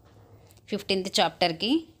 15th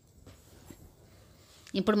చాప్టర్కి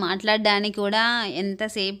ఇప్పుడు మాట్లాడడానికి కూడా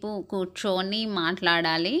ఎంతసేపు కూర్చొని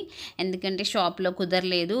మాట్లాడాలి, ఎందుకంటే షాప్లో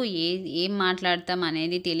కుదరలేదు. ఏం మాట్లాడతాం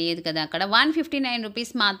అనేది తెలియదు కదా అక్కడ. 159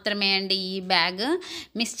 రూపీస్ మాత్రమే అండి ఈ బ్యాగ్.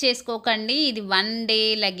 మిస్ చేసుకోకండి. ఇది 1 day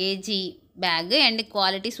luggage bag and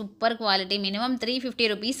quality super quality. Minimum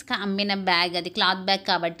 350 రూపీస్కి అమ్మిన బ్యాగ్ అది. క్లాత్ బ్యాగ్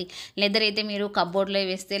కాబట్టి. లెదర్ అయితే మీరు కబోర్డ్లో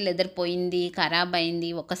వేస్తే లెదర్ పోయింది, ఖరాబ్ అయింది,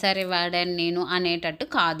 ఒక్కసారి వాడాను నేను అనేటట్టు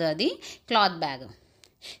కాదు, అది క్లాత్ బ్యాగ్.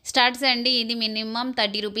 స్టార్ట్స్ అండి, ఇది మినిమం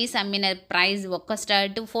 30 రూపీస్ అమ్మిన ప్రైస్. ఒక్క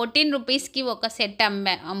స్టార్ట్ 14 రూపీస్కి ఒక సెట్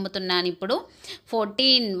అమ్ముతున్నాను ఇప్పుడు.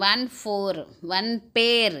 14 1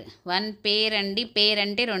 పేర్ అండి. పేర్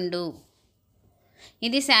అంటే 2.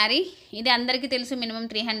 ఇది శారీ. ఇది అందరికీ తెలుసు. Minimum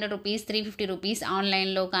 300 rupees, 350 rupees.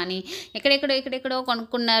 ఆన్లైన్లో కానీ ఎక్కడెక్కడో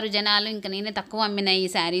కొనుక్కున్నారు జనాలు. ఇంకా నేనే తక్కువ అమ్మిన ఈ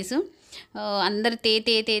శారీస్. అందరు తే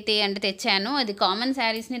అంటే తెచ్చాను. అది కామన్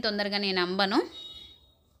శారీస్ని తొందరగా నేను అమ్మను.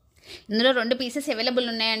 ఇందులో 2 పీసెస్ అవైలబుల్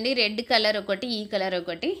ఉన్నాయండి, రెడ్ కలర్ ఒకటి, ఈ కలర్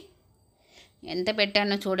ఒకటి. ఎంత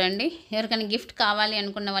పెట్టానో చూడండి. ఎవరికైనా గిఫ్ట్ కావాలి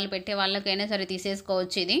అనుకున్న వాళ్ళు, పెట్టే వాళ్ళకైనా సరే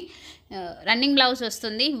తీసేసుకోవచ్చు. ఇది రన్నింగ్ బ్లౌజ్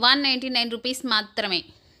వస్తుంది. 199 రూపీస్ మాత్రమే.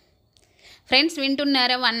 ఫ్రెండ్స్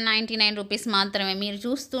వింటున్నారా? 199 రూపీస్ మాత్రమే. మీరు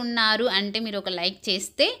చూస్తున్నారు అంటే మీరు ఒక లైక్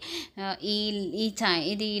చేస్తే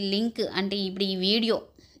ఇది లింక్ అంటే ఇప్పుడు ఈ వీడియో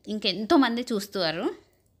ఇంకెంతోమంది చూస్తారు.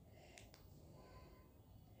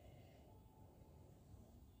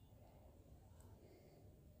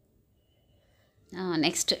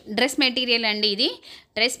 నెక్స్ట్ డ్రెస్ మెటీరియల్ అండి. ఇది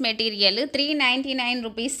డ్రెస్ మెటీరియల్ 399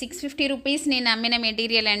 రూపీస్, 650 రూపీస్ నేను అమ్మిన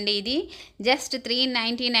మెటీరియల్ అండి. ఇది జస్ట్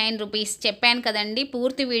 399 రూపీస్. చెప్పాను కదండి,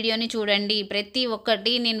 పూర్తి వీడియోని చూడండి. ప్రతి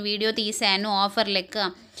ఒక్కటి నేను వీడియో తీశాను ఆఫర్ లెక్క.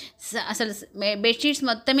 అసలు బెడ్షీట్స్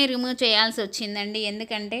మొత్తమే రిమూవ్ చేయాల్సి వచ్చిందండి,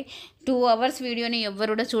 ఎందుకంటే 2 అవర్స్ వీడియోని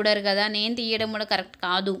ఎవ్వరు కూడా చూడరు కదా, నేను తీయడం కూడా కరెక్ట్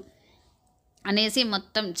కాదు అనేసి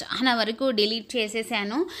మొత్తం చాలా వరకు డిలీట్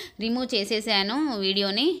చేసేసాను, రిమూవ్ చేసేసాను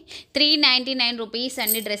వీడియోని. 399 రూపీస్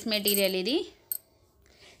అండి డ్రెస్ మెటీరియల్. ఇది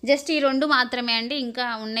జస్ట్ ఈ 2 మాత్రమే అండి. ఇంకా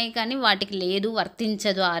ఉన్నాయి కానీ వాటికి లేదు,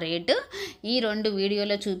 వర్తించదు ఆ రేటు. ఈ 2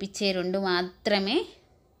 వీడియోలో చూపించే 2 మాత్రమే.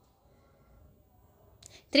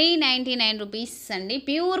 ₹399 అండి.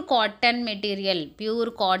 Pure cotton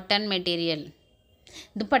material.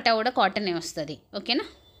 దుపట్టా కూడా కాటనే వస్తుంది. ఓకేనా.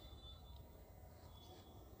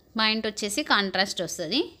 పాయింట్ వచ్చేసి కాంట్రాస్ట్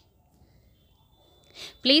వస్తుంది.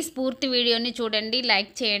 ప్లీజ్ పూర్తి వీడియోని చూడండి,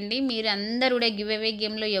 లైక్ చేయండి. మీరు అందరూ కూడా గివ్ అవే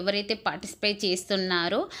గేమ్లో ఎవరైతే పార్టిసిపేట్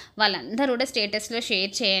చేస్తున్నారో వాళ్ళందరూ కూడా స్టేటస్లో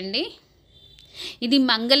షేర్ చేయండి. ఇది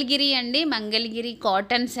మంగళగిరి అండి, మంగళగిరి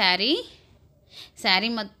కాటన్ శారీ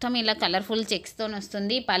మొత్తం ఇలా కలర్ఫుల్ చెక్స్తో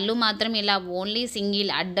వస్తుంది. పళ్ళు మాత్రం ఇలా ఓన్లీ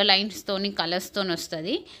సింగిల్ అడ్డ లైన్స్తోని కలర్స్తో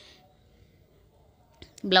వస్తుంది.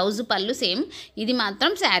 బ్లౌజ్ పళ్ళు సేమ్. ఇది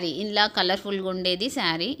మాత్రం శారీ ఇలా కలర్ఫుల్గా ఉండేది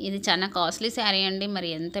శారీ. ఇది చాలా కాస్ట్లీ శారీ అండి, మరి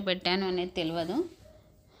ఎంత పెట్టాను అనేది తెలియదు.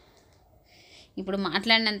 ఇప్పుడు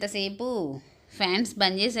మాట్లాడినంతసేపు ఫ్యాన్స్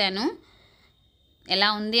బంద్ చేశాను. ఎలా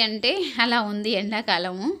ఉంది అంటే అలా ఉంది,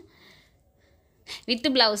 ఎండాకాలము. విత్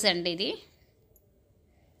బ్లౌజ్ అండి ఇది.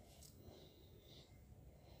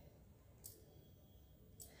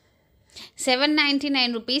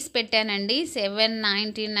 ₹799 పెట్టానండి.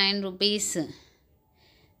 ₹799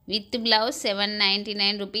 with blouse.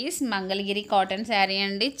 ₹799 Mangalagiri cotton sari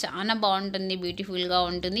అండి. చాలా బాగుంటుంది, బ్యూటిఫుల్గా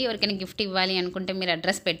ఉంటుంది. ఎవరికైనా గిఫ్ట్ ఇవ్వాలి అనుకుంటే మీరు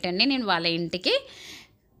అడ్రస్ పెట్టండి, నేను వాళ్ళ ఇంటికి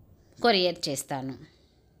కొరియర్ చేస్తాను.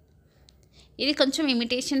 ఇది కొంచెం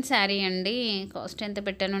ఇమిటేషన్ శారీ అండి. కాస్ట్ ఎంత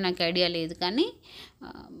పెట్టానో నాకు ఐడియా లేదు, కానీ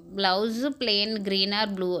blouse plain green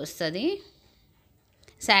or blue వస్తుంది.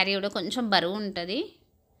 శారీ కూడా కొంచెం బరువు ఉంటుంది.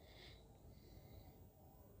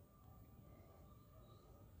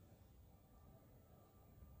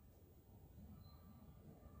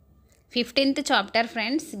 Fifteenth chapter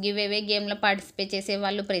friends. Give away గేమ్లో పార్టిసిపేట్ చేసే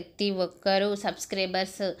వాళ్ళు ప్రతి ఒక్కరూ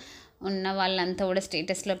సబ్స్క్రైబర్స్ ఉన్న వాళ్ళంతా కూడా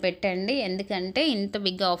స్టేటస్లో పెట్టండి, ఎందుకంటే ఇంత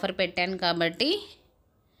బిగ్ ఆఫర్ పెట్టాను కాబట్టి.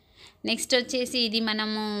 నెక్స్ట్ వచ్చేసి ఇది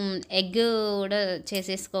మనము ఎగ్ కూడా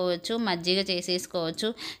చేసేసుకోవచ్చు, మజ్జిగ చేసేసుకోవచ్చు,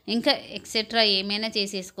 ఇంకా ఎక్సెట్రా ఏమైనా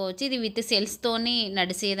చేసేసుకోవచ్చు. ఇది విత్ సెల్స్తోని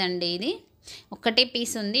నడిచేదండి. ఇది ఒక్కటే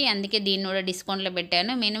పీస్ ఉంది, అందుకే దీన్ని కూడా డిస్కౌంట్లో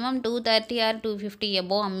పెట్టాను. మినిమం 230 ఆర్ 250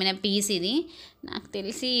 అబోవ్ అమ్మిన పీస్ ఇది. నాకు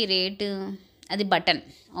తెలిసి రేటు అది బటన్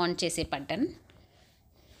ఆన్ చేసే బటన్.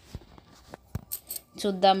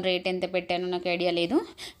 చూద్దాం రేట్ ఎంత పెట్టానో నాకు ఐడియా లేదు.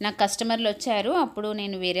 నాకు కస్టమర్లు వచ్చారు, అప్పుడు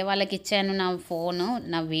నేను వేరే వాళ్ళకి ఇచ్చాను నా ఫోను,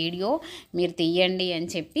 నా వీడియో మీరు తీయండి అని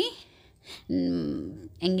చెప్పి.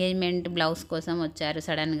 ఎంగేజ్మెంట్ బ్లౌజ్ కోసం వచ్చారు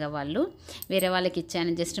సడన్గా వాళ్ళు, వేరే వాళ్ళకి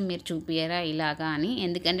ఇచ్చాను, జస్ట్ మీరు చూపియరా ఇలాగా అని.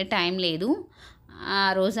 ఎందుకంటే టైం లేదు ఆ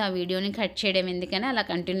రోజు ఆ వీడియోని కట్ చేయడం, ఎందుకని అలా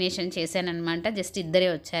కంటిన్యూషన్ చేశానమాట. జస్ట్ ఇద్దరే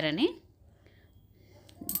వచ్చారని.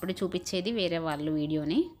 ఇప్పుడు చూపించేది వేరే వాళ్ళు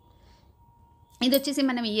వీడియోని. ఇది వచ్చేసి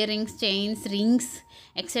మనం ear rings, chains, rings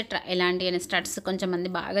etcetera ఎలాంటి స్టడ్స్, కొంచెం మంది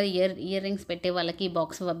బాగా ఇయర్ రింగ్స్ పెట్టే వాళ్ళకి ఈ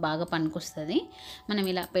బాక్స్ బాగా పనికొస్తుంది. మనం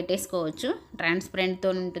ఇలా పెట్టేసుకోవచ్చు, ట్రాన్స్పరెంట్తో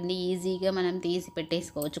ఉంటుంది, ఈజీగా మనం తీసి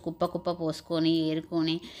పెట్టేసుకోవచ్చు, కుప్ప పోసుకొని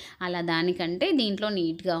ఏరుకొని. అలా దానికంటే దీంట్లో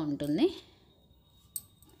నీట్గా ఉంటుంది.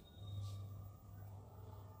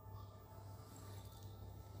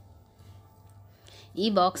 ఈ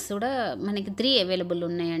బాక్స్ కూడా మనకి 3 అవైలబుల్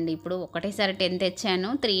ఉన్నాయండి. ఇప్పుడు ఒకటేసారి 10 తెచ్చాను,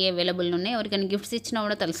 3 అవైలబుల్ ఉన్నాయి. ఎవరికైనా గిఫ్ట్స్ ఇచ్చినా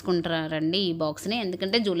కూడా తెలుసుకుంటారండి ఈ బాక్స్ని,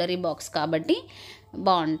 ఎందుకంటే జ్యువెలరీ బాక్స్ కాబట్టి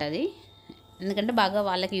బాగుంటుంది, ఎందుకంటే బాగా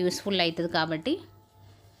వాళ్ళకి యూస్ఫుల్ అవుతుంది కాబట్టి.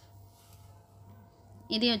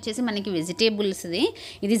 ఇది వచ్చేసి మనకి వెజిటేబుల్స్ది.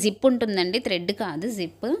 ఇది జిప్ ఉంటుందండి, థ్రెడ్ కాదు,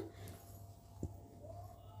 జిప్.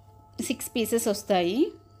 6 పీసెస్ వస్తాయి.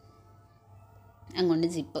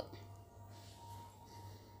 అంగోండి జిప్.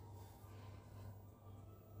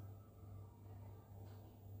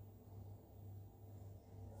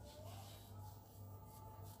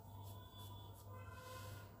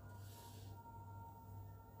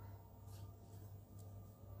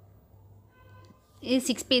 ఇది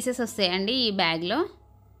 6 పీసెస్ వస్తాయండి ఈ బ్యాగ్లో,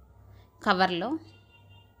 కవర్లో.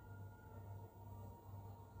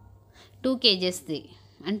 2 kgsది,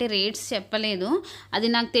 అంటే రేట్స్ చెప్పలేదు, అది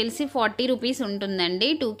నాకు తెలిసి ₹40 ఉంటుందండి.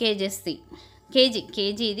 2 kgsది,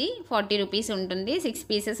 కేజీ ఇది ₹40 ఉంటుంది. 6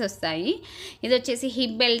 పీసెస్ వస్తాయి. ఇది వచ్చేసి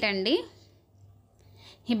హిప్ బెల్ట్ అండి.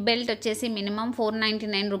 హిప్ బెల్ట్ వచ్చేసి మినిమం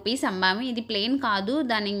 ₹499 అమ్మాము. ఇది ప్లెయిన్ కాదు,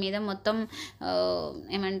 దాని మీద మొత్తం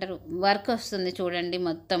ఏమంటారు వర్క్ వస్తుంది చూడండి,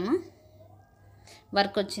 మొత్తం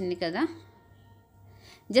వర్క్ వచ్చింది కదా.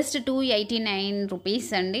 జస్ట్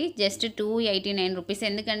 ₹289 అండి, జస్ట్ ₹289.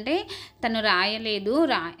 ఎందుకంటే తను రాయలేదు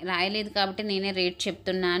కాబట్టి నేనే రేట్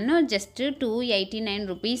చెప్తున్నాను. జస్ట్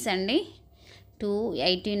 ₹289 అండి,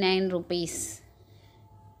 ₹289.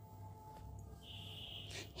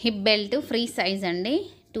 హిప్ బెల్ట్ ఫ్రీ సైజ్ అండి,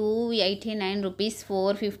 ₹289,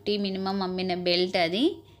 ₹450 మినిమం అమ్మిన బెల్ట్ అది.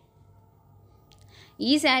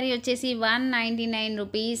 ఈ శారీ వచ్చేసి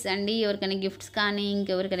 ₹199 అండి. ఎవరికైనా గిఫ్ట్స్ కానీ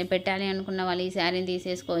ఇంకెవరికైనా పెట్టాలి అనుకున్న వాళ్ళు ఈ శారీని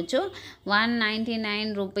తీసేసుకోవచ్చు.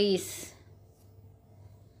 ₹199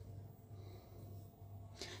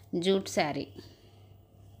 జూట్ శారీ.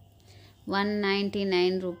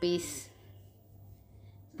 199 రూపీస్.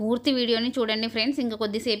 పూర్తి వీడియోని చూడండి ఫ్రెండ్స్, ఇంకా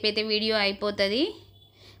కొద్దిసేపు అయితే వీడియో అయిపోతుంది.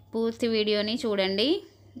 పూర్తి వీడియోని చూడండి.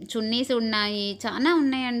 చున్నీస్ ఉన్నాయి, చాలా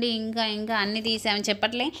ఉన్నాయండి. ఇంకా ఇంకా అన్నీ తీసాము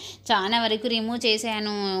చెప్పట్లే, చాలా వరకు రిమూవ్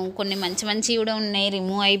చేశాను. కొన్ని మంచి మంచి కూడా ఉన్నాయి,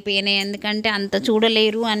 రిమూవ్ అయిపోయినాయి. ఎందుకంటే అంత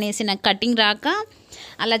చూడలేరు అనేసి నాకు కటింగ్ రాక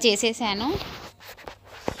అలా చేసేసాను.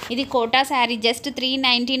 ఇది కోటా శారీ, జస్ట్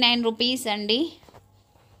 399 రూపీస్ అండి.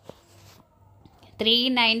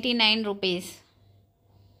 399 రూపీస్.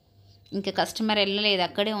 ఇంకా కస్టమర్ వెళ్ళలేదు,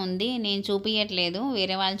 అక్కడే ఉంది. నేను చూపించట్లేదు,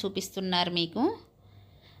 వేరే వాళ్ళు చూపిస్తున్నారు మీకు.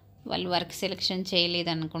 వాళ్ళు వర్క్ సెలెక్షన్ చేయలేదు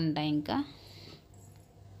అనుకుంటా. ఇంకా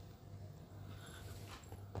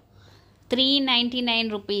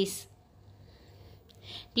 399 రూపీస్.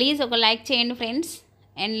 ప్లీజ్ ఒక లైక్ చేయండి ఫ్రెండ్స్,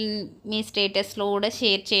 అండ్ మీ స్టేటస్లో కూడా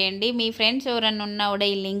షేర్ చేయండి. మీ ఫ్రెండ్స్ ఎవరన్నా ఉన్నా కూడా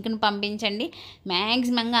ఈ లింక్ను పంపించండి.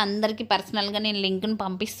 మ్యాక్సిమంగా అందరికీ పర్సనల్గా నేను లింక్ను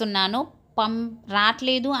పంపిస్తున్నాను.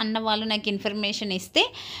 రావట్లేదు అన్న వాళ్ళు నాకు ఇన్ఫర్మేషన్ ఇస్తే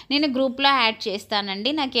నేను గ్రూప్లో యాడ్ చేస్తానండి.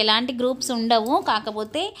 నాకు ఎలాంటి గ్రూప్స్ ఉండవు,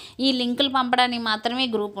 కాకపోతే ఈ లింకులు పంపడానికి మాత్రమే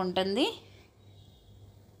గ్రూప్ ఉంటుంది.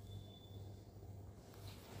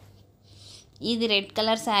 ఇది red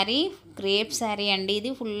colour sari, crepe sari అండి.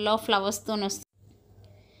 ఇది ఫుల్ ఆఫ్ ఫ్లవర్స్తో వస్తుంది.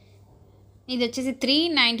 ఇది వచ్చేసి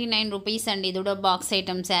 399 రూపీస్ అండి. ఇది కూడా బాక్స్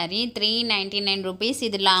ఐటమ్ శారీ, 399 రూపీస్.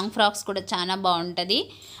 ఇది లాంగ్ ఫ్రాక్స్ కూడా చాలా బాగుంటుంది.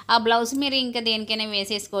 ఆ బ్లౌజ్ మీరు ఇంకా దేనికైనా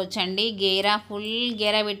వేసేసుకోవచ్చు అండి. గేరా, ఫుల్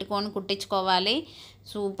గేరా పెట్టుకొని కుట్టించుకోవాలి,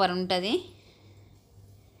 సూపర్ ఉంటుంది.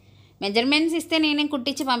 మెజర్మెంట్స్ ఇస్తే నేనే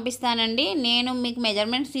కుట్టించి పంపిస్తానండి. నేను మీకు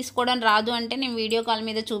మెజర్మెంట్స్ తీసుకోవడం రాదు అంటే నేను వీడియో కాల్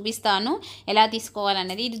మీద చూపిస్తాను ఎలా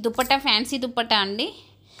తీసుకోవాలనేది. ఇది దుప్పట్టా, ఫ్యాన్సీ దుప్పట్టా అండి.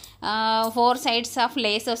 4 సైడ్స్ ఆఫ్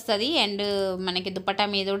లేస్ వస్తుంది, అండ్ మనకి దుప్పట్టా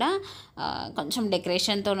మీద కూడా కొంచెం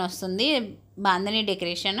డెకరేషన్తో వస్తుంది. బాందని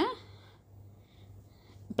డెకరేషన్,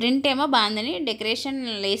 ప్రింట్ ఏమో బాందని, డెకరేషన్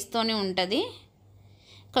లేస్తోనే ఉంటుంది.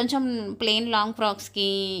 కొంచెం ప్లెయిన్ లాంగ్ ఫ్రాక్స్కి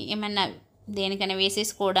ఏమన్నా దేనికైనా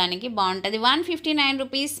వేసేసుకోవడానికి బాగుంటుంది. 159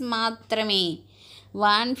 రూపీస్ మాత్రమే.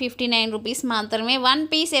 159 రూపీస్ మాత్రమే. 1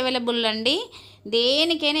 పీస్ అవైలబుల్ అండి,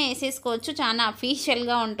 దేనికైనా వేసేసుకోవచ్చు. చాలా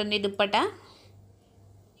అఫీషియల్గా ఉంటుంది దుప్పట్టా.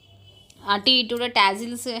 అటు ఇటు కూడా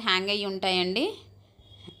టాజిల్స్ హ్యాంగ్ అయ్యి ఉంటాయండి.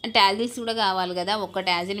 టాజిల్స్ కూడా కావాలి కదా, ఒక్క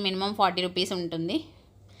టాజిల్ మినిమం 40 రూపీస్ ఉంటుంది.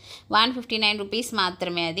 159 రూపీస్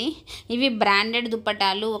మాత్రమే అది. ఇవి బ్రాండెడ్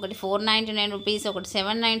దుప్పటాలు, ఒకటి 499 రూపీస్, ఒకటి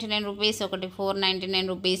 799 రూపీస్, ఒకటి 499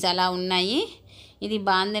 రూపీస్ అలా ఉన్నాయి. ఇది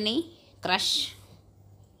బాందని క్రష్.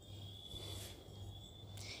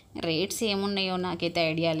 రేట్స్ ఏమున్నాయో నాకైతే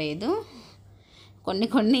ఐడియా లేదు.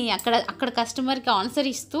 కొన్ని అక్కడ కస్టమర్కి ఆన్సర్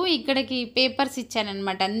ఇస్తూ ఇక్కడికి పేపర్స్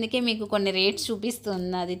ఇచ్చానమాట, అందుకే మీకు కొన్ని రేట్స్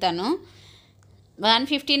చూపిస్తున్నది తను.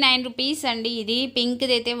 159 రూపీస్ అండి. ఇది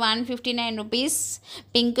పింక్ది అయితే 159 రూపీస్.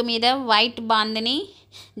 పింక్ మీద వైట్ బాందని.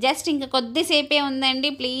 జస్ట్ ఇంకా కొద్దిసేపే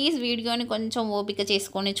ఉందండి, ప్లీజ్ వీడియోని కొంచెం ఓపిక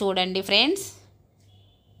చేసుకొని చూడండి ఫ్రెండ్స్.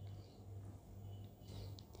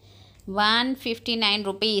 159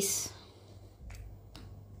 రూపీస్.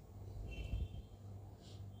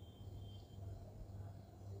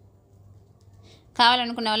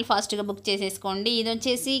 కావాలనుకునే వాళ్ళు ఫాస్ట్గా బుక్ చేసేసుకోండి. ఇది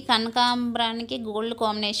వచ్చేసి కనకాంబరానికి గోల్డ్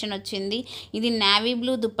కాంబినేషన్ వచ్చింది. ఇది నావీ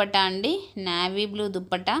బ్లూ దుప్పట్టా అండి, నావీ బ్లూ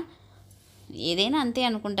దుప్పట్టా. ఏదైనా అంతే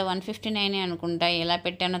అనుకుంటా, 159 అనుకుంటా, ఎలా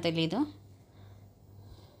పెట్టానో తెలీదు.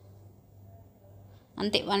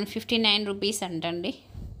 అంతే, 159 రూపీస్ అంటండి.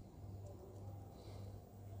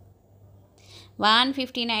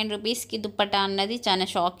 159 రూపీస్కి దుప్పట్టా అన్నది చాలా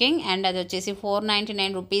షాకింగ్. అండ్ అది వచ్చేసి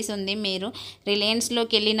 499 రూపీస్ ఉంది. మీరు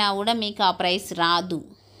రిలయన్స్లోకి వెళ్ళినా కూడా మీకు ఆ ప్రైస్ రాదు.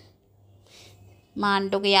 మా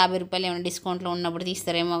అంటే ఒక 50 రూపాయలు ఏమైనా డిస్కౌంట్లో ఉన్నప్పుడు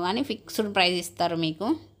తీస్తారేమో, కానీ ఫిక్స్డ్ ప్రైస్ ఇస్తారు మీకు.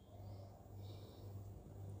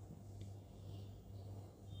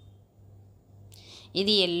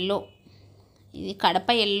 ఇది ఎల్లో, ఇది కడప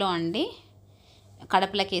ఎల్లో అండి.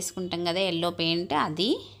 కడపలోకి వేసుకుంటాం కదా ఎల్లో పెయింట్, అది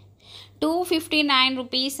 259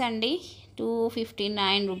 రూపీస్ అండి.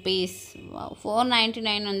 259 రూపీస్.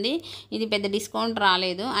 499 ఉంది. ఇది పెద్ద డిస్కౌంట్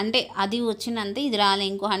రాలేదు, అంటే అది వచ్చినంత ఇది రాలే,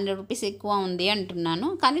 ఇంకో 100 రూపీస్ ఎక్కువ ఉంది అంటున్నాను.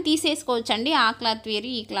 కానీ తీసేసుకోవచ్చు అండి, ఆ క్లాత్ వేరు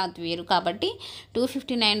ఈ క్లాత్ వేరు కాబట్టి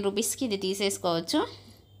 259 రూపీస్కి ఇది తీసేసుకోవచ్చు.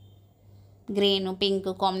 గ్రీన్ పింక్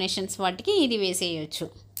కాంబినేషన్స్ వాటికి ఇది వేసేయచ్చు.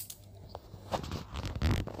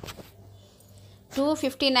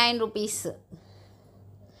 259 రూపీస్.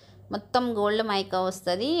 మొత్తం గోల్డ్ మైకా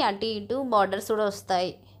వస్తుంది, అటు ఇటు బార్డర్స్ కూడా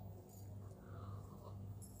వస్తాయి.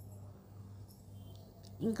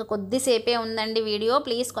 ఇంకా కొద్దిసేపే ఉందండి వీడియో,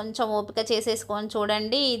 ప్లీజ్ కొంచెం ఓపిక చేసేసుకొని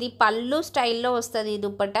చూడండి. ఇది పళ్ళు స్టైల్లో వస్తుంది,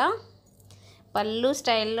 దుప్పట్టా పళ్ళు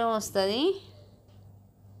స్టైల్లో వస్తుంది.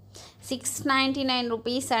 699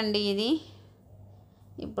 రూపీస్ అండి ఇది.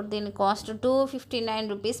 ఇప్పుడు దీని కాస్ట్ 259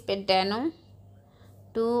 రూపీస్ పెట్టాను.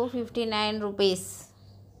 259 రూపీస్.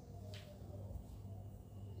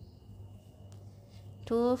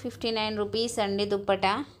 259 రూపీస్ అండి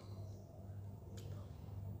దుప్పటా.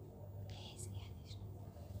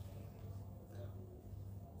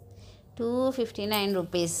 259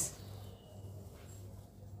 రూపీస్.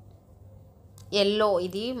 ఎల్లో,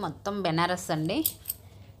 ఇది మొత్తం బెనారస్ అండి.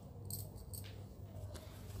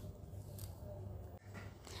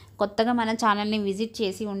 కొత్తగా మన ఛానల్ని విజిట్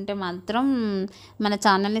చేసి ఉంటే మాత్రం మన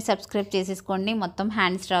ఛానల్ని సబ్స్క్రైబ్ చేసేసుకోండి. మొత్తం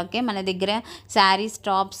హ్యాండ్ స్టాకే మన దగ్గర. Saris,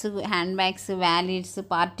 tops, hand bags, wallets,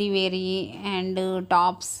 party vary and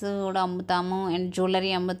tops కూడా అమ్ముతాము. అండ్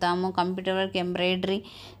జ్యువెలరీ అమ్ముతాము. కంప్యూటర్ వర్క్, ఎంబ్రాయిడరీ,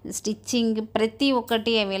 స్టిచ్చింగ్ ప్రతి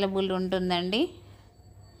ఒక్కటి అవైలబుల్ ఉంటుందండి.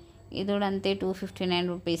 ఇది కూడా అంతే 259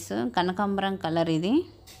 రూపీస్. కనకాంబరం కలర్, ఇది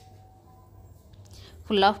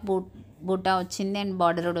ఫుల్ ఆఫ్ బూటా వచ్చింది అండ్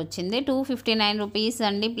బార్డర్ కూడా వచ్చింది. 259 రూపీస్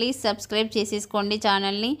అండి. ప్లీజ్ సబ్స్క్రైబ్ చేసేసుకోండి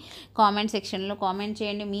ఛానల్ని. కామెంట్ సెక్షన్లో కామెంట్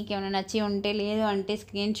చేయండి. మీకు ఏమైనా నచ్చి ఉంటే, లేదు అంటే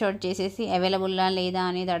స్క్రీన్ షాట్ చేసేసి అవైలబుల్లా లేదా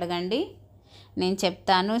అనేది అడగండి, నేను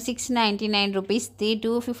చెప్తాను. 699 రూపీస్ది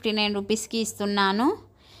 259 రూపీస్కి ఇస్తున్నాను.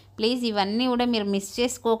 ప్లీజ్ ఇవన్నీ కూడా మీరు మిస్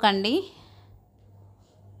చేసుకోకండి.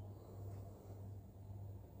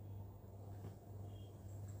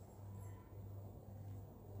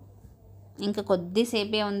 ఇంకా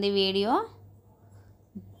కొద్దిసేపే ఉంది వీడియో.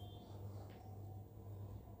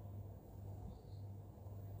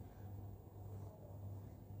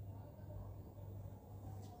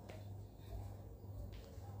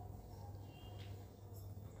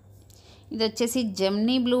 ఇది వచ్చేసి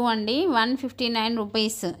జమ్నీ బ్లూ అండి, 159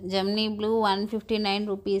 rupees. Gemini blue 159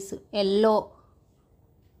 rupees. Yellow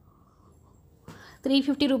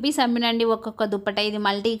 350 rupees అమ్మినండి ఒక్కొక్క దుప్పట. ఇది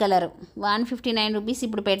మల్టీ కలర్, 159 రూపీస్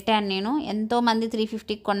ఇప్పుడు పెట్టాను నేను. ఎంతోమంది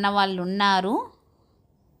 350 కొన్న వాళ్ళు ఉన్నారు,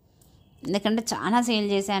 ఎందుకంటే చాలా సేల్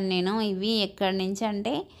చేశాను నేను. ఇవి ఎక్కడి నుంచి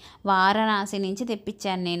అంటే వారణాసి నుంచి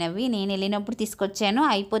తెప్పించాను నేను. అవి నేను వెళ్ళినప్పుడు తీసుకొచ్చాను,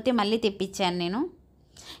 అయిపోతే మళ్ళీ తెప్పించాను నేను.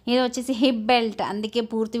 ఇది వచ్చేసి హిప్ బెల్ట్, అందుకే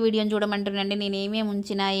పూర్తి వీడియోని చూడమంటున్నాండి. నేను ఏమేమి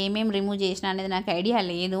ఉంచినా, ఏమేమి రిమూవ్ చేసినా అనేది నాకు ఐడియా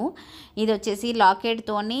లేదు. ఇది వచ్చేసి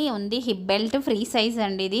లాకెట్తోని ఉంది హిప్ బెల్ట్. ఫ్రీ సైజ్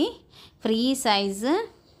అండి, ఇది ఫ్రీ సైజ్.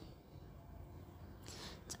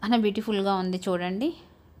 చాలా బ్యూటిఫుల్గా ఉంది చూడండి.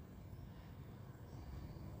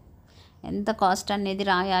 ఎంత కాస్ట్ అనేది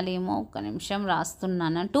రాయాలేమో, ఒక్క నిమిషం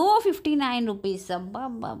రాస్తున్నాను. 259 రూపీస్. అబ్బా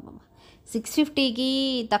అబ్బా అబ్బా, 650కి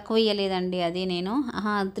తక్కువ ఇవ్వలేదండి అది నేను.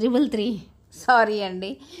 333, సారీ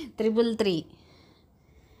అండి, 333.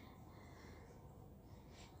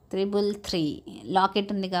 లాకెట్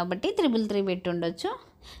ఉంది కాబట్టి 333 పెట్టి ఉండొచ్చు,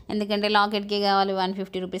 ఎందుకంటే లాకెట్కి కావాలి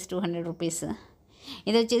 150 రూపీస్, 200 రూపీస్.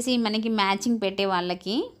 ఇది వచ్చేసి మనకి మ్యాచింగ్ పెట్టే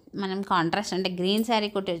వాళ్ళకి, మనం కాంట్రాస్ట్ అంటే గ్రీన్ శారీ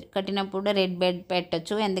కట్టినప్పుడు రెడ్ బెడ్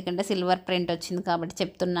పెట్టచ్చు, ఎందుకంటే సిల్వర్ ప్రింట్ వచ్చింది కాబట్టి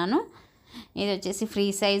చెప్తున్నాను. ఇది వచ్చేసి ఫ్రీ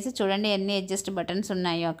సైజ్. చూడండి ఎన్ని అడ్జస్ట్ బటన్స్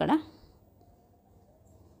ఉన్నాయో అక్కడ.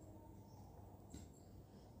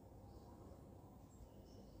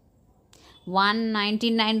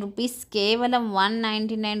 $199 రూపీస్, కేవలం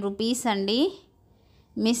 199 రూపీస్ అండి.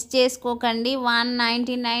 మిస్ చేసుకోకండి.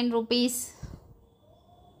 199 రూపీస్,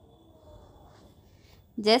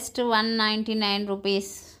 జస్ట్ 199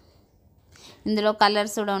 రూపీస్. ఇందులో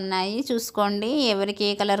కలర్స్ కూడా ఉన్నాయి, చూసుకోండి. ఎవరికి ఏ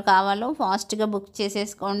కలర్ కావాలో ఫాస్ట్గా బుక్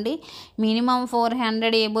చేసేసుకోండి. మినిమం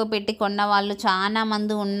 400 ఏబో పెట్టి కొన్న వాళ్ళు చాలా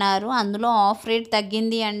మంది ఉన్నారు. అందులో ఆఫ్ రేట్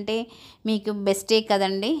తగ్గింది అంటే మీకు బెస్టే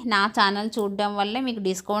కదండి. నా ఛానల్ చూడడం వల్లే మీకు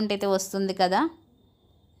డిస్కౌంట్ అయితే వస్తుంది కదా.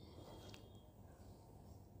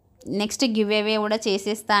 నెక్స్ట్ గివ్ అవే కూడా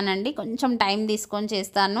చేసేస్తానండి, కొంచెం టైం తీసుకొని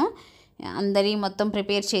చేస్తాను. అందరి మొత్తం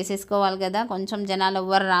ప్రిపేర్ చేసేసుకోవాలి కదా, కొంచెం జనాలు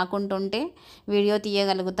ఎవ్వరు రాకుంటుంటే వీడియో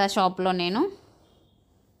తీయగలుగుతా షాప్లో నేను.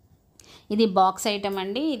 ఇది బాక్స్ ఐటమ్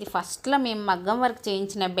అండి. ఇది ఫస్ట్లో మేము మగ్గం వర్క్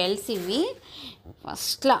చేయించిన బెల్ట్స్ ఇవి.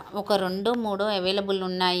 ఫస్ట్లో ఒక 2-3 అవైలబుల్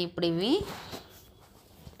ఉన్నాయి. ఇప్పుడు ఇవి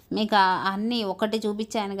మీకు అన్నీ ఒకటి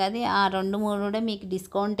చూపించాను కదా, ఆ 2-3 కూడా మీకు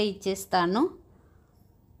డిస్కౌంటే ఇచ్చేస్తాను.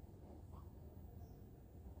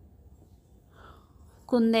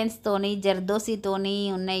 కుందెన్స్తోని, జర్దోసితోని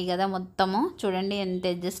ఉన్నాయి కదా మొత్తము. చూడండి ఎంత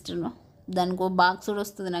అడ్జస్ట్, దానికి బాక్స్ కూడా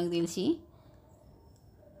వస్తుంది నాకు తెలిసి.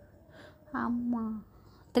 అమ్మా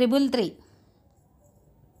 333,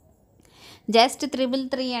 జస్ట్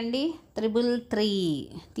 333 అండి. 333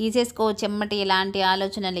 తీసేసుకోవచ్చు ఎమ్మటి, ఎలాంటి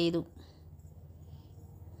ఆలోచన లేదు.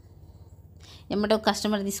 ఎమ్మటి ఒక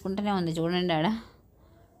కస్టమర్ తీసుకుంటూనే ఉంది చూడండి, ఆడ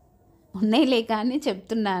ఉన్నాయిలే కానీ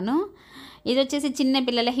చెప్తున్నాను. ఇది వచ్చేసి చిన్న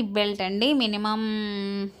పిల్లల హిప్ బెల్ట్ అండి. మినిమం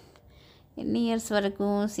ఎన్ని ఇయర్స్ వరకు,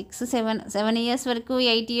 6-7 ఇయర్స్ వరకు,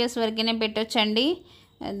 8 ఇయర్స్ వరకైనా పెట్టొచ్చండి.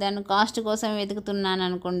 దాని కాస్ట్ కోసం వెతుకుతున్నాను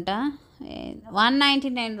అనుకుంటా.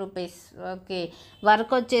 199 రూపీస్. ఓకే,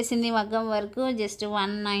 వర్క్ వచ్చేసింది మగ్గం వర్క్, జస్ట్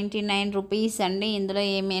 199 రూపీస్ అండి. ఇందులో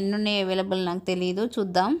ఎన్ని ఉన్నాయి అవైలబుల్ నాకు తెలియదు,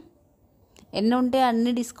 చూద్దాం. ఎన్ని ఉంటే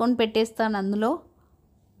అన్ని డిస్కౌంట్ పెట్టేస్తాను అందులో.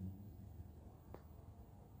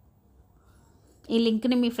 ఈ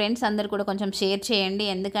లింక్ని మీ ఫ్రెండ్స్ అందరు కూడా కొంచెం షేర్ చేయండి,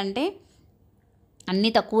 ఎందుకంటే అన్నీ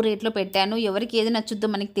తక్కువ రేట్లో పెట్టాను. ఎవరికి ఏది నచ్చుద్దో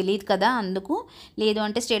మనకి తెలియదు కదా, అందుకు. లేదు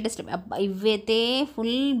అంటే స్టేటస్ ఇవైతే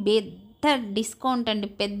ఫుల్ పెద్ద డిస్కౌంట్ అండి,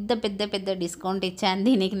 పెద్ద పెద్ద పెద్ద డిస్కౌంట్ ఇచ్చాను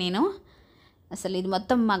దీనికి నేను. అసలు ఇది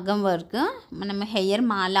మొత్తం మగ్గం వర్క్. మనం హెయిర్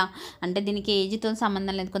మాల అంటే దీనికి ఏజ్తో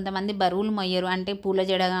సంబంధం లేదు. కొంతమంది బరువులు మొయ్యరు, అంటే పూల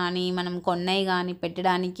జడ కానీ మనం కొన్నవి కానీ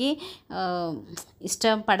పెట్టడానికి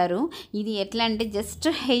ఇష్టపడరు. ఇది ఎట్లా అంటే జస్ట్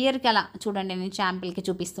హెయిర్కి అలా చూడండి, నేను శాంపిల్కి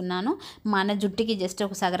చూపిస్తున్నాను. మన జుట్టుకి జస్ట్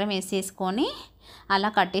ఒక సగరం వేసేసుకొని అలా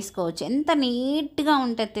కట్టేసుకోవచ్చు. ఎంత నీట్గా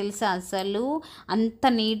ఉంటుంది తెలుసా, అసలు అంత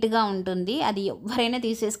నీట్గా ఉంటుంది. అది ఎవరైనా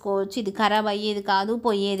తీసేసుకోవచ్చు. ఇది ఖరాబ్ అయ్యేది కాదు,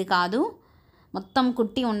 పోయేది కాదు. మొత్తం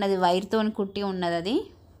కుట్టి ఉన్నది, వైర్తో కుట్టి ఉన్నది. అది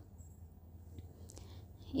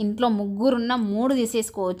ఇంట్లో ముగ్గురున్న 3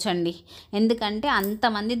 తీసేసుకోవచ్చండి, ఎందుకంటే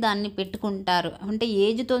అంతమంది దాన్ని పెట్టుకుంటారు. అంటే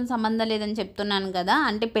ఏజ్తో సంబంధం లేదని చెప్తున్నాను కదా,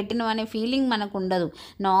 అంటే పెట్టినవనే ఫీలింగ్ మనకు ఉండదు.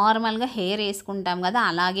 నార్మల్గా హెయిర్ వేసుకుంటాం కదా,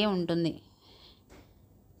 అలాగే ఉంటుంది.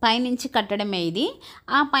 పైనుంచి కట్టడమే ఇది.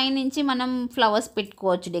 ఆ పైనుంచి మనం ఫ్లవర్స్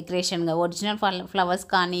పెట్టుకోవచ్చు డెకరేషన్గా, ఒరిజినల్ ఫ్లవర్స్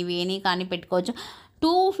కానీ వేణి కానీ పెట్టుకోవచ్చు.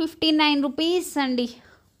 259 రూపీస్ అండి.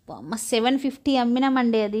 750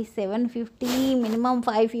 అమ్మినామండి, అది 750, మినిమం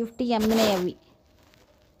 550 అమ్మినాయి అవి.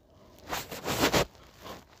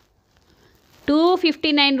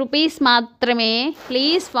 259 రూపీస్ మాత్రమే.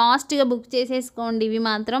 ప్లీజ్ ఫాస్ట్గా బుక్ చేసేసుకోండి. ఇవి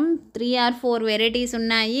మాత్రం 3 or 4 వెరైటీస్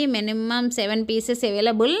ఉన్నాయి, మినిమం 7 పీసెస్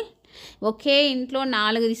అవైలబుల్. ఒకే ఇంట్లో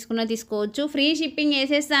 4 తీసుకోవచ్చు. ఫ్రీ షిప్పింగ్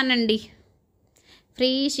వేసేస్తానండి,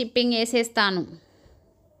 ఫ్రీ షిప్పింగ్ వేసేస్తాను.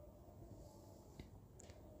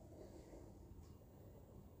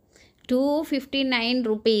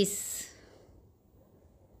 ₹259.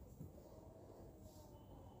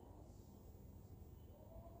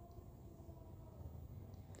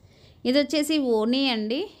 ఇది వచ్చేసి ఓనీ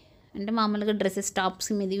అండి, అంటే మామూలుగా డ్రెస్సెస్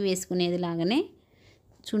టాప్స్ మీద వేసుకునేది లాగానే.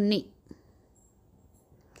 చున్నీ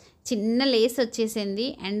చిన్న లేస్ వచ్చేసింది,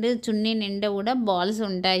 అండ్ చున్నీ నిండా కూడా బాల్స్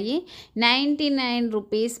ఉంటాయి. 99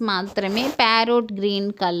 రూపీస్ మాత్రమే. Parrot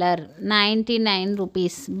green colour, 99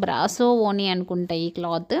 rupees. Brasso ఓనీ అనుకుంటా ఈ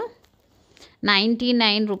క్లాత్.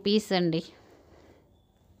 99 రూపీస్ అండి,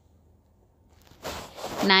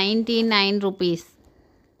 99 రూపీస్.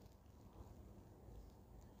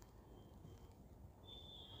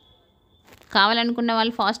 కావాలనుకున్న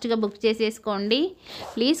వాళ్ళు ఫాస్ట్గా బుక్ చేసేసుకోండి.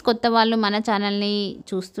 ప్లీజ్ కొత్త వాళ్ళు మన ఛానల్ని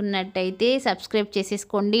చూస్తున్నట్టయితే సబ్స్క్రైబ్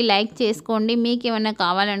చేసేసుకోండి, లైక్ చేసుకోండి. మీకు ఏమైనా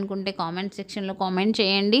కావాలనుకుంటే కామెంట్ సెక్షన్లో కామెంట్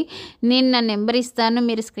చేయండి. నేను నా నెంబర్ ఇస్తాను,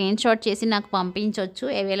 మీరు స్క్రీన్ షాట్ చేసి నాకు పంపించవచ్చు,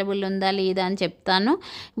 అవైలబుల్ ఉందా లేదా అని చెప్తాను.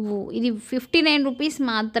 ఇది 59 రూపీస్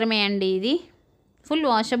మాత్రమే అండి. ఇది full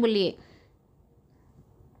washable.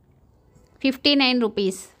 59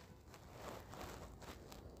 rupees,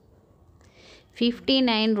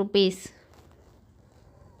 59 rupees.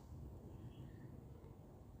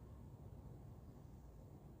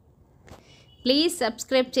 Please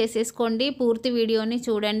subscribe చేసేసుకోండి, పూర్తి వీడియోని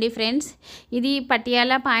చూడండి ఫ్రెండ్స్. ఇది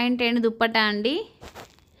పటియాలా పాయింట్ అండ్ దుప్పటా అండి.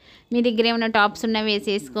 మీ దగ్గర ఏమైనా టాప్స్ ఉన్నా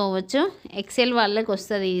వేసేసుకోవచ్చు. ఎక్సెల్ వాళ్ళకి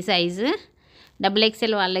వస్తుంది ఈ సైజు,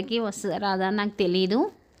 XXL వాళ్ళకి వస్తుందా రాదా నాకు తెలీదు.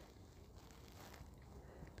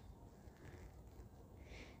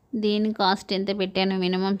 దీని కాస్ట్ ఎంత పెట్టాను,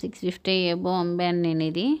 మినిమం 650 ఎబో అమ్మాను నేను.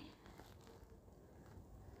 ఇది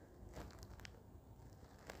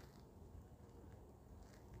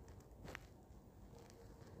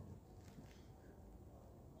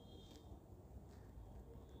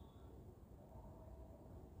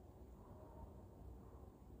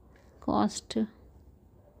కాస్ట్.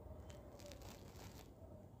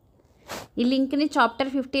 ఈ లింక్ని చాప్టర్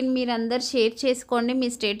 15 మీరు అందరు షేర్ చేసుకోండి మీ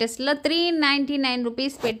స్టేటస్లో. 399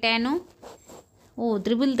 రూపీస్ పెట్టాను.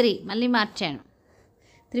 333 మళ్ళీ మార్చాను,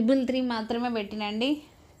 333 మాత్రమే పెట్టినండి.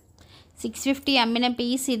 650 అమ్మిన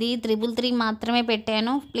పీస్ ఇది, 333 మాత్రమే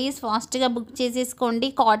పెట్టాను. ప్లీజ్ ఫాస్ట్గా బుక్ చేసేసుకోండి.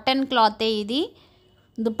 కాటన్ క్లాతే ఇది.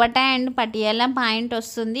 దుపట్టా అండ్ పటియాలా పాయింట్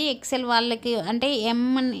వస్తుంది. ఎక్సెల్ వాళ్ళకి అంటే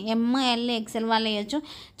ML XL వాళ్ళు వేయచ్చు.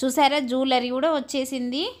 చూసారా, జ్యువెలరీ కూడా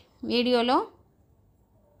వచ్చేసింది వీడియోలో.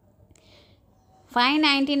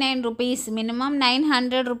 599 రూపీస్, మినిమం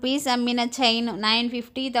 900 రూపీస్ అమ్మిన చైన్,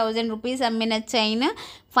 950,000 రూపీస్ అమ్మిన చైన్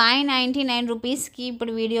 599 రూపీస్కి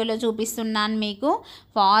ఇప్పుడు వీడియోలో చూపిస్తున్నాను మీకు.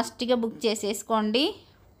 ఫాస్ట్గా బుక్ చేసేసుకోండి.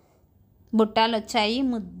 బుట్టాలు వచ్చాయి,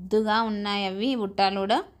 ముద్దుగా ఉన్నాయి అవి బుట్టాలు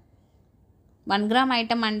కూడా. 1 గ్రామ్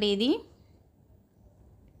ఐటమ్ అండి ఇది.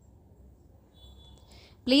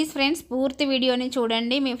 ప్లీజ్ ఫ్రెండ్స్ పూర్తి వీడియోని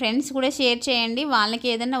చూడండి, మీ ఫ్రెండ్స్ కూడా షేర్ చేయండి. వాళ్ళకి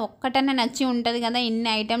ఏదైనా ఒక్కటన్నా నచ్చి ఉంటుంది కదా ఇన్ని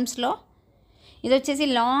ఐటమ్స్లో. ఇది వచ్చేసి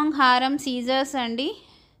లాంగ్ హారం సీజర్స్ అండి.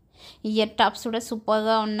 ఇయర్ టాప్స్ కూడా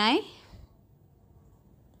సూపర్గా ఉన్నాయి.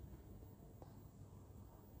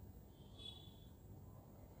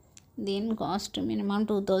 దీని కాస్ట్ మినిమం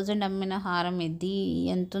 2000 అమ్మిన హారం ఇది.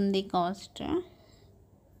 ఎంత ఉంది కాస్ట్?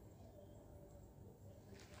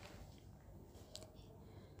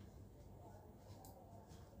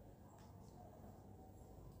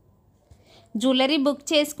 జ్యువెలరీ బుక్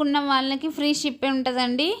చేసుకున్న వాళ్ళకి ఫ్రీ షిప్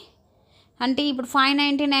ఉంటుందండి. అంటే ఇప్పుడు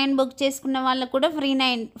 599 బుక్ చేసుకున్న వాళ్ళకు కూడా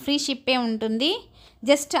ఫ్రీ షిప్పే ఉంటుంది.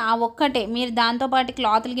 జస్ట్ ఆ ఒక్కటే. మీరు దాంతోపాటు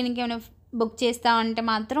క్లాత్లు గినక ఏమైనా బుక్ చేస్తామంటే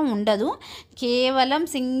మాత్రం ఉండదు. కేవలం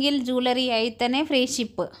సింగిల్ జ్యువెలరీ అయితేనే ఫ్రీ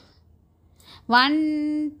షిప్.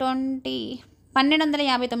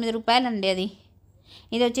 1259 రూపాయలండి అది.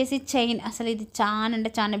 ఇది వచ్చేసి చైన్. అసలు ఇది చాలా అంటే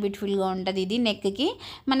చాలా బ్యూటిఫుల్గా ఉంటుంది. ఇది నెక్కి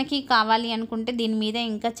మనకి కావాలి అనుకుంటే దీని మీద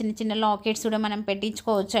ఇంకా చిన్న చిన్న లాకెట్స్ కూడా మనం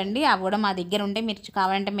పెట్టించుకోవచ్చు అండి. అవి కూడా మా దగ్గర ఉంటే మీరు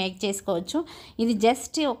కావాలంటే మేక్ చేసుకోవచ్చు. ఇది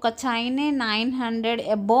జస్ట్ ఒక చైనే 900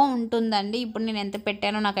 అబోవ్ ఉంటుందండి. ఇప్పుడు నేను ఎంత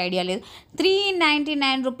పెట్టానో నాకు ఐడియా లేదు.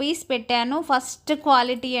 399 రూపీస్ పెట్టాను. ఫస్ట్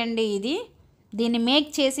క్వాలిటీ అండి ఇది. దీన్ని మేక్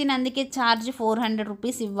చేసినందుకే ఛార్జ్ 400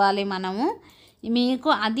 రూపీస్ ఇవ్వాలి మనము. మీకు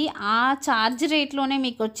అది ఆ ఛార్జ్ రేట్లోనే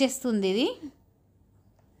మీకు వచ్చేస్తుంది. ఇది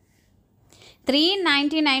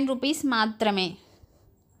 399 రూపీస్ మాత్రమే.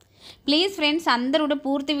 ప్లీజ్ ఫ్రెండ్స్ అందరూ కూడా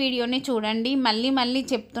పూర్తి వీడియోని చూడండి. మళ్ళీ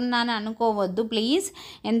చెప్తున్నాను అనుకోవద్దు ప్లీజ్.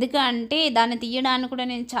 ఎందుకంటే దాన్ని తీయడానికి కూడా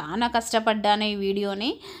నేను చాలా కష్టపడ్డాను ఈ వీడియోని.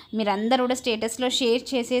 మీరందరూ కూడా స్టేటస్లో షేర్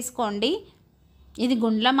చేసేసుకోండి. ఇది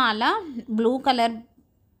గుండ్లమాల blue colour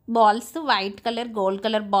balls, white colour, gold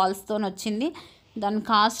colour బాల్స్తో వచ్చింది. దాని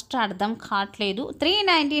కాస్ట్ అర్థం కావట్లేదు.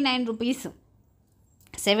 399 రూపీస్.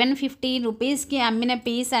 750 రూపీస్కి అమ్మిన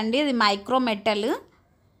పీస్ అండి. అది మైక్రో మెటల్.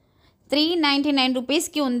 399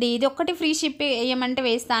 రూపీస్కి ఉంది. ఇది ఒక్కటి ఫ్రీ షిప్ వేయమంటే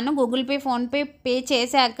వేస్తాను. గూగుల్ పే, ఫోన్పే పే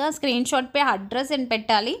చేశాక స్క్రీన్ షాట్ పే అడ్రస్ అని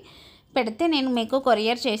పెట్టాలి. పెడితే నేను మీకు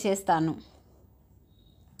కొరియర్ చేసేస్తాను.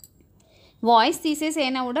 వాయిస్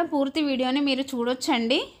తీసేసైనా కూడా పూర్తి వీడియోని మీరు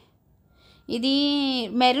చూడొచ్చండి. ఇది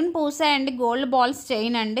మెరూన్ పూసా అండి. గోల్డ్ బాల్స్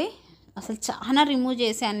చైన్ అండి. అసలు చాలా రిమూవ్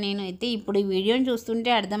చేశాను నేను అయితే. ఇప్పుడు ఈ వీడియోని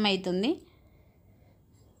చూస్తుంటే అర్థమవుతుంది.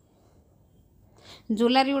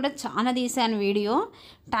 జ్యువెలరీ కూడా చాలా తీసాను వీడియో.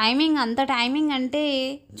 అంత టైమింగ్ అంటే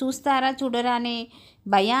చూస్తారా చూడరా అనే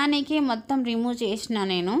భయానికి మొత్తం రిమూవ్ చేసిన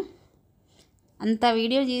నేను. అంత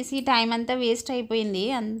వీడియో చేసి టైం అంతా వేస్ట్ అయిపోయింది.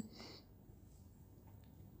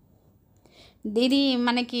 ఇది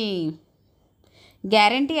మనకి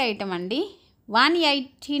గ్యారంటీ ఐటమ్ అండి.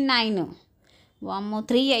 189. వామ్మో,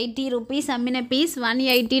 380 రూపీస్ అమ్మిన పీస్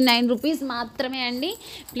 189 రూపీస్ మాత్రమే అండి.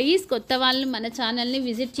 ప్లీజ్ కొత్త వాళ్ళు మన ఛానల్ని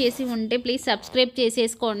విజిట్ చేసి ఉంటే ప్లీజ్ సబ్స్క్రైబ్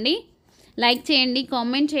చేసేసుకోండి. లైక్ చేయండి,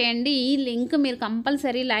 కామెంట్ చేయండి. ఈ లింక్ మీరు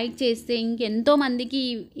కంపల్సరీ లైక్ చేస్తే ఇంకెంతోమందికి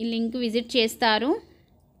ఈ లింక్ విజిట్ చేస్తారు.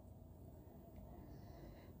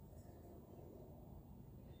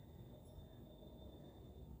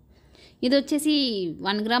 ఇది వచ్చేసి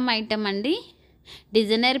 1 గ్రామ్ ఐటమ్ అండి.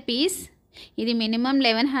 Designer piece. ఇది మినిమం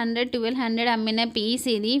 1100-1200 అమ్మిన పీస్.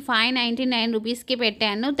 ఇది 599 రూపీస్కి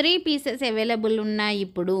పెట్టాను. 3 పీసెస్ అవైలబుల్ ఉన్నాయి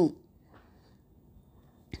ఇప్పుడు.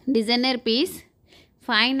 డిజైనర్ పీస్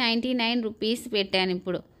 599 రూపీస్ పెట్టాను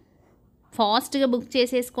ఇప్పుడు. ఫాస్ట్గా బుక్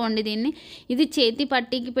చేసేసుకోండి దీన్ని. ఇది చేతి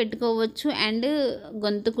పట్టీకి పెట్టుకోవచ్చు అండ్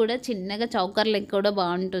గొంతు కూడా చిన్నగా చౌకర్ లెక్క కూడా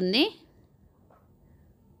బాగుంటుంది.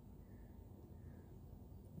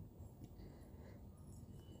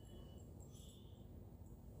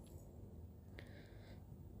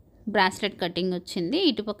 బ్రాస్లెట్ కటింగ్ వచ్చింది.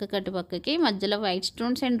 ఇటుపక్కకి అటుపక్కకి మధ్యలో వైట్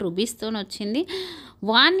స్టోన్స్ అండ్ రూబీస్తో వచ్చింది.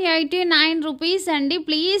 189 రూపీస్ అండి.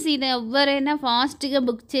 ప్లీజ్ ఇది ఎవరైనా ఫాస్ట్గా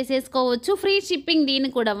బుక్ చేసేసుకోవచ్చు. Free shipping.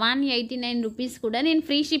 దీన్ని కూడా 189 రూపీస్ కూడా నేను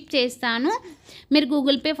ఫ్రీ షిప్ చేస్తాను మీరు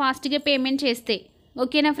గూగుల్ పే ఫాస్ట్గా పేమెంట్ చేస్తే.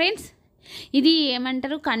 ఓకేనా ఫ్రెండ్స్? ఇది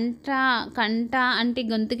ఏమంటారు, కంట అంటే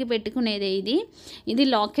గొంతుకి పెట్టుకునేదే. ఇది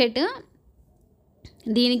లాకెట్.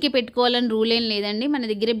 దీనికి పెట్టుకోవాలని రూల్ ఏం లేదండి. మన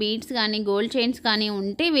దగ్గర బీడ్స్ కానీ గోల్డ్ చైన్స్ కానీ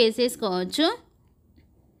ఉంటే వేసేసుకోవచ్చు.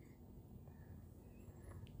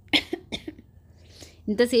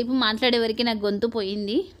 ఇంతసేపు మాట్లాడేవరకు నాకు గొంతు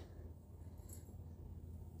పోయింది.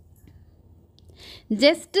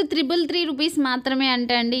 జస్ట్ 333 రూపీస్ మాత్రమే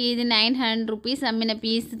అంట అండి. ఇది 900 రూపీస్ అమ్మిన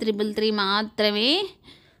పీస్ 333 మాత్రమే.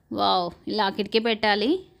 వావ్, లాకెట్కే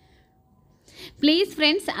పెట్టాలి. ప్లీజ్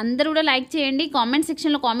ఫ్రెండ్స్ అందరూ కూడా లైక్ చేయండి. కామెంట్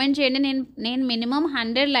సెక్షన్లో కామెంట్ చేయండి. నేను మినిమం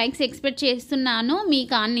 100 లైక్స్ ఎక్స్పెక్ట్ చేస్తున్నాను మీ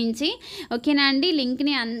కాన్ నుంచి. ఓకేనా అండి?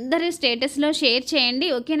 లింక్ని అందరూ స్టేటస్లో షేర్ చేయండి.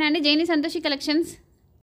 ఓకేనా అండి? జైని సంతోషి కలెక్షన్స్.